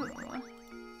 Ooh.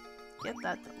 Get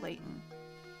that to Layton.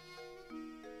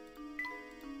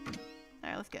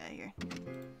 Alright, let's get out of here.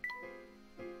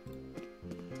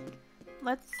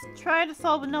 Let's try to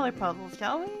solve another puzzle,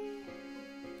 shall we?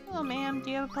 Hello, ma'am.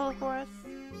 Do you have a puzzle for us?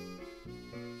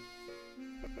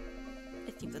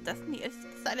 It seems that destiny has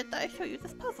decided that I show you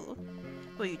this puzzle.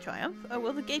 Will you triumph, or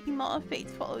will the gaping maw of fate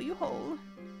swallow you whole?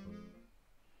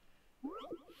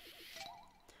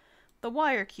 The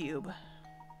wire cube.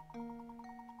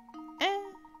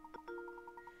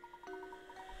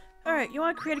 Alright, you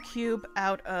want to create a cube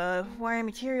out of wire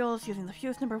materials using the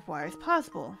fewest number of wires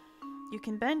possible. You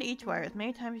can bend each wire as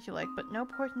many times as you like, but no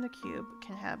portion of the cube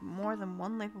can have more than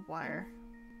 1 length of wire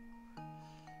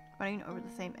running over the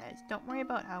same edge. Don't worry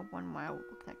about how 1 wire will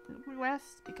connect to the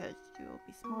rest, because you will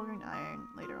be smoldering iron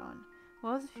later on.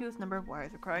 What is the fewest number of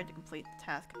wires required to complete the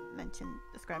task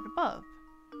described above?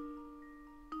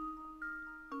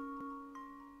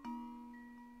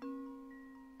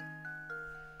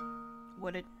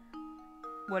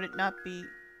 Would it not be...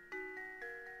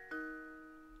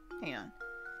 Hang on.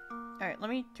 Alright, let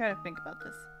me try to think about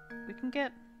this. We can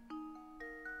get...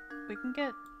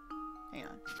 Hang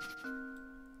on.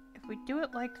 If we do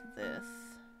it like this,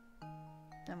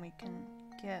 then we can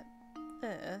get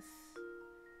this.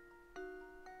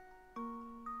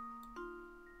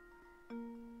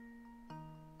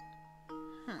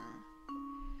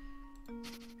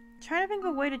 Trying to think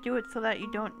of a way to do it so that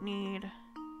you don't need...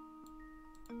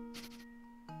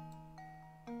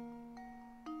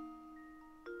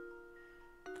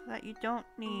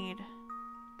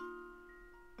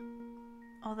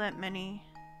 all that many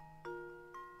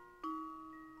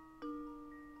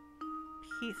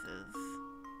pieces.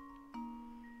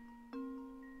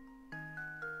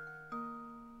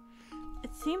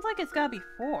 It seems like it's gotta be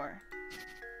 4.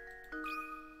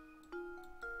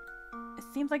 It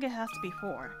seems like it has to be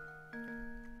 4.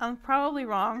 I'm probably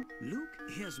wrong. Luke,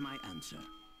 here's my answer.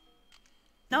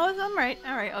 No, I'm right.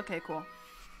 Alright, okay, cool.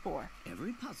 4.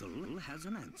 Every puzzle has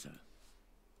an answer.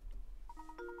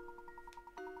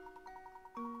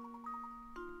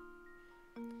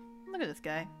 Look at this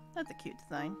guy. That's a cute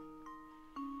design.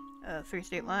 3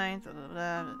 straight lines. Blah, blah,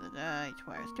 blah, blah, blah, blah. Each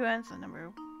wire has 2 ends. So the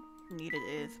number needed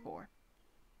is 4.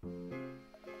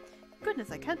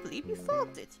 Goodness, I can't believe you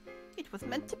solved it. It was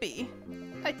meant to be.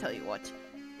 I tell you what.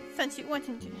 Since you went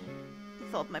into...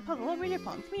 solved my puzzle over your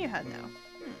palm, give me your hand now.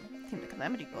 Seems like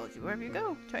calamity follows you wherever you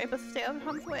go. Try your best to stay out of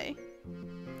harm's way.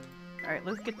 Alright,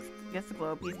 Luke gets the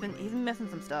globe. He's been missing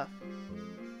some stuff.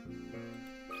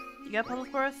 You got puzzles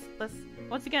for us?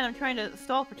 Once again, I'm trying to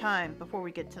stall for time before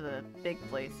we get to the big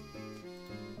place.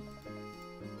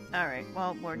 Alright,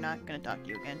 well, we're not gonna talk to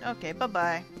you again. Okay,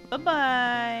 bye-bye.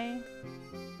 Bye-bye!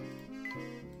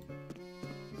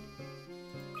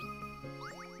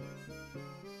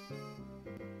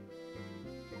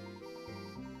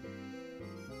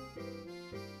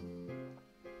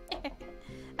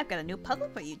 I've got a new puzzle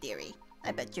for you, dearie.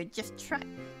 I bet you're just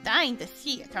dying to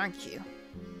see it, aren't you?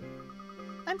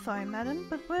 I'm sorry, madam,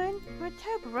 but we're in a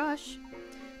terrible rush.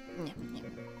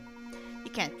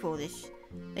 You can't fool this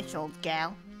old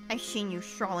gal. I've seen you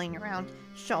strolling around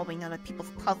solving other people's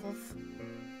puzzles.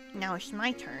 Now it's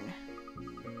my turn.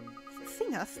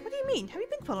 Seen us? What do you mean? Have you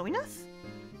been following us?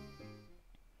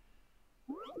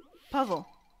 Puzzle.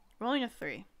 Rolling a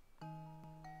 3.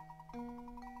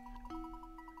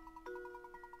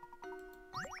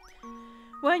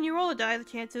 When you roll a die, the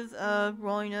chances of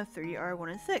rolling a 3 are 1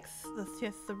 in 6. The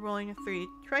chances of rolling a 3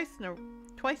 twice in a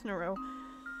row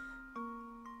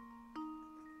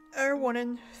are 1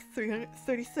 in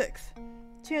 336.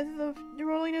 Chances of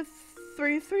rolling a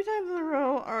 3 times in a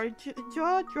row are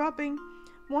jaw-dropping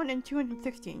 1 in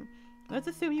 216. Let's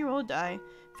assume you roll a die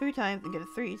 3 times and get a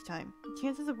 3 each time. The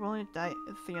chances of rolling a die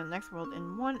of 3 on the next roll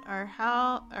in 1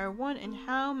 are 1 in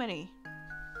how many?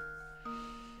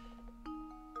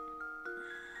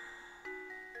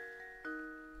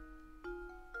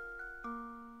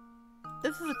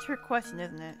 This is a trick question,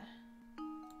 isn't it?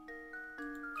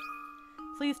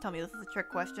 Please tell me this is a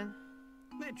trick question.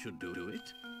 That should do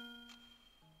it.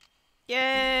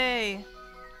 Yay!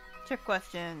 Trick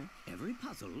question. Every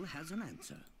puzzle has an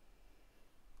answer.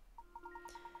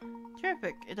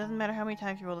 Terrific. It doesn't matter how many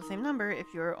times you roll the same number. If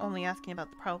you're only asking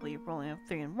about the probability of rolling a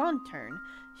 3 in one turn,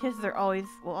 chances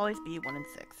will always be 1 in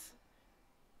 6.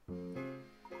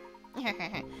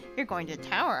 You're going to the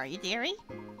tower, are you, dearie?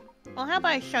 Well, how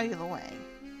about I show you the way?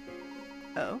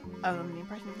 Oh, I was under the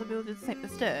impression that the village Saint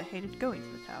Mystere hated going to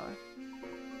the tower.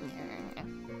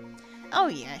 Oh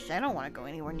yes, I don't want to go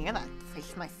anywhere near that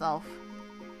place myself.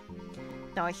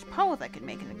 Though I suppose I could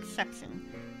make an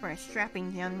exception for a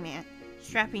strapping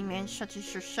man such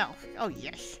as yourself. Oh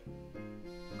yes.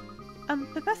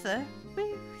 Professor,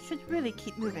 we should really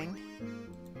keep moving.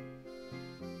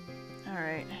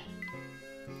 Alright.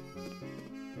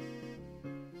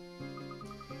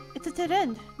 It's a dead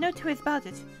end. No two ways about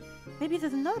it. Maybe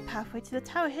there's another pathway to the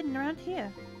tower hidden around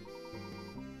here.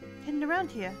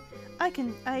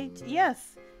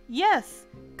 Yes! Yes!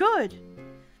 Good!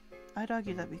 I'd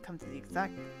argue that we come to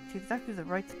exactly the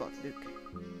right spot, Luke.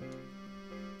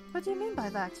 What do you mean by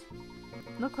that?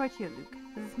 Look right here, Luke.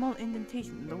 There's a small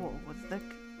indentation in the wall where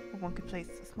one could place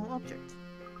a small object.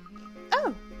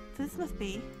 Oh! So this must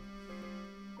be...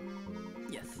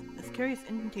 Yes, this curious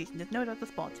indentation is no doubt the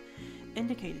spot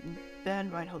indicated in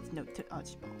Baron Reinhold's note to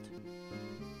Archibald.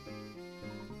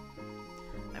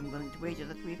 I'm willing to wager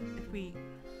that if we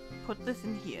put this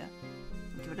in here,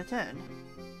 give it a turn.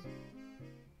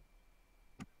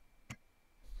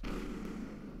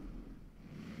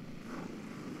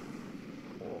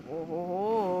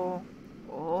 Oh.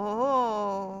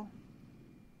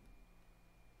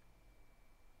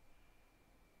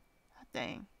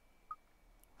 Dang.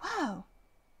 Wow.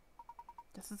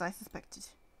 Just as I suspected.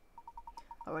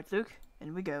 Alright, Luke,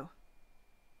 in we go.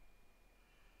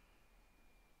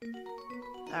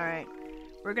 Alright,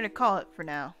 we're gonna call it for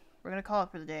now. We're gonna call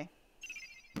it for the day.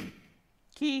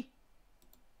 Key!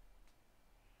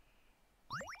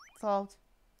 Solved.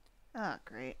 Ah,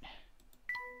 great.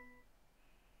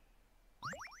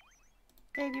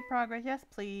 Save your progress, yes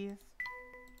please.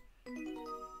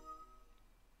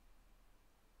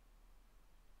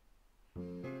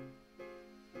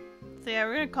 So yeah,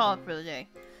 we're gonna call it for the day.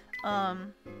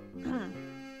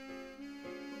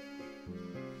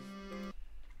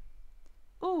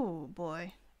 Ooh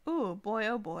boy. Ooh boy,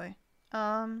 oh boy.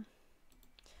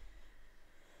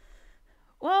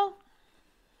 Well,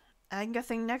 I'm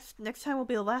guessing next time will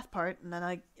be the last part, and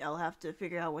then I'll have to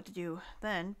figure out what to do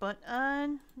then. But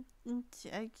I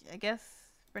guess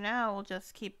for now we'll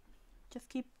just keep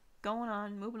going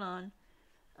on, moving on.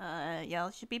 Yeah,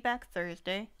 I should be back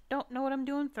Thursday. Don't know what I'm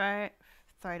doing Friday.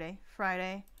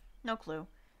 No clue.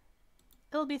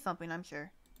 It'll be something, I'm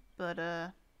sure. But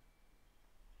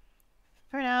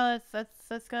for now,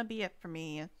 that's gonna be it for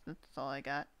me. That's all I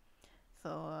got.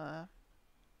 So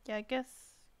yeah, I guess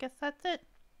that's it.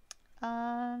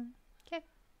 Okay,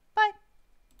 bye.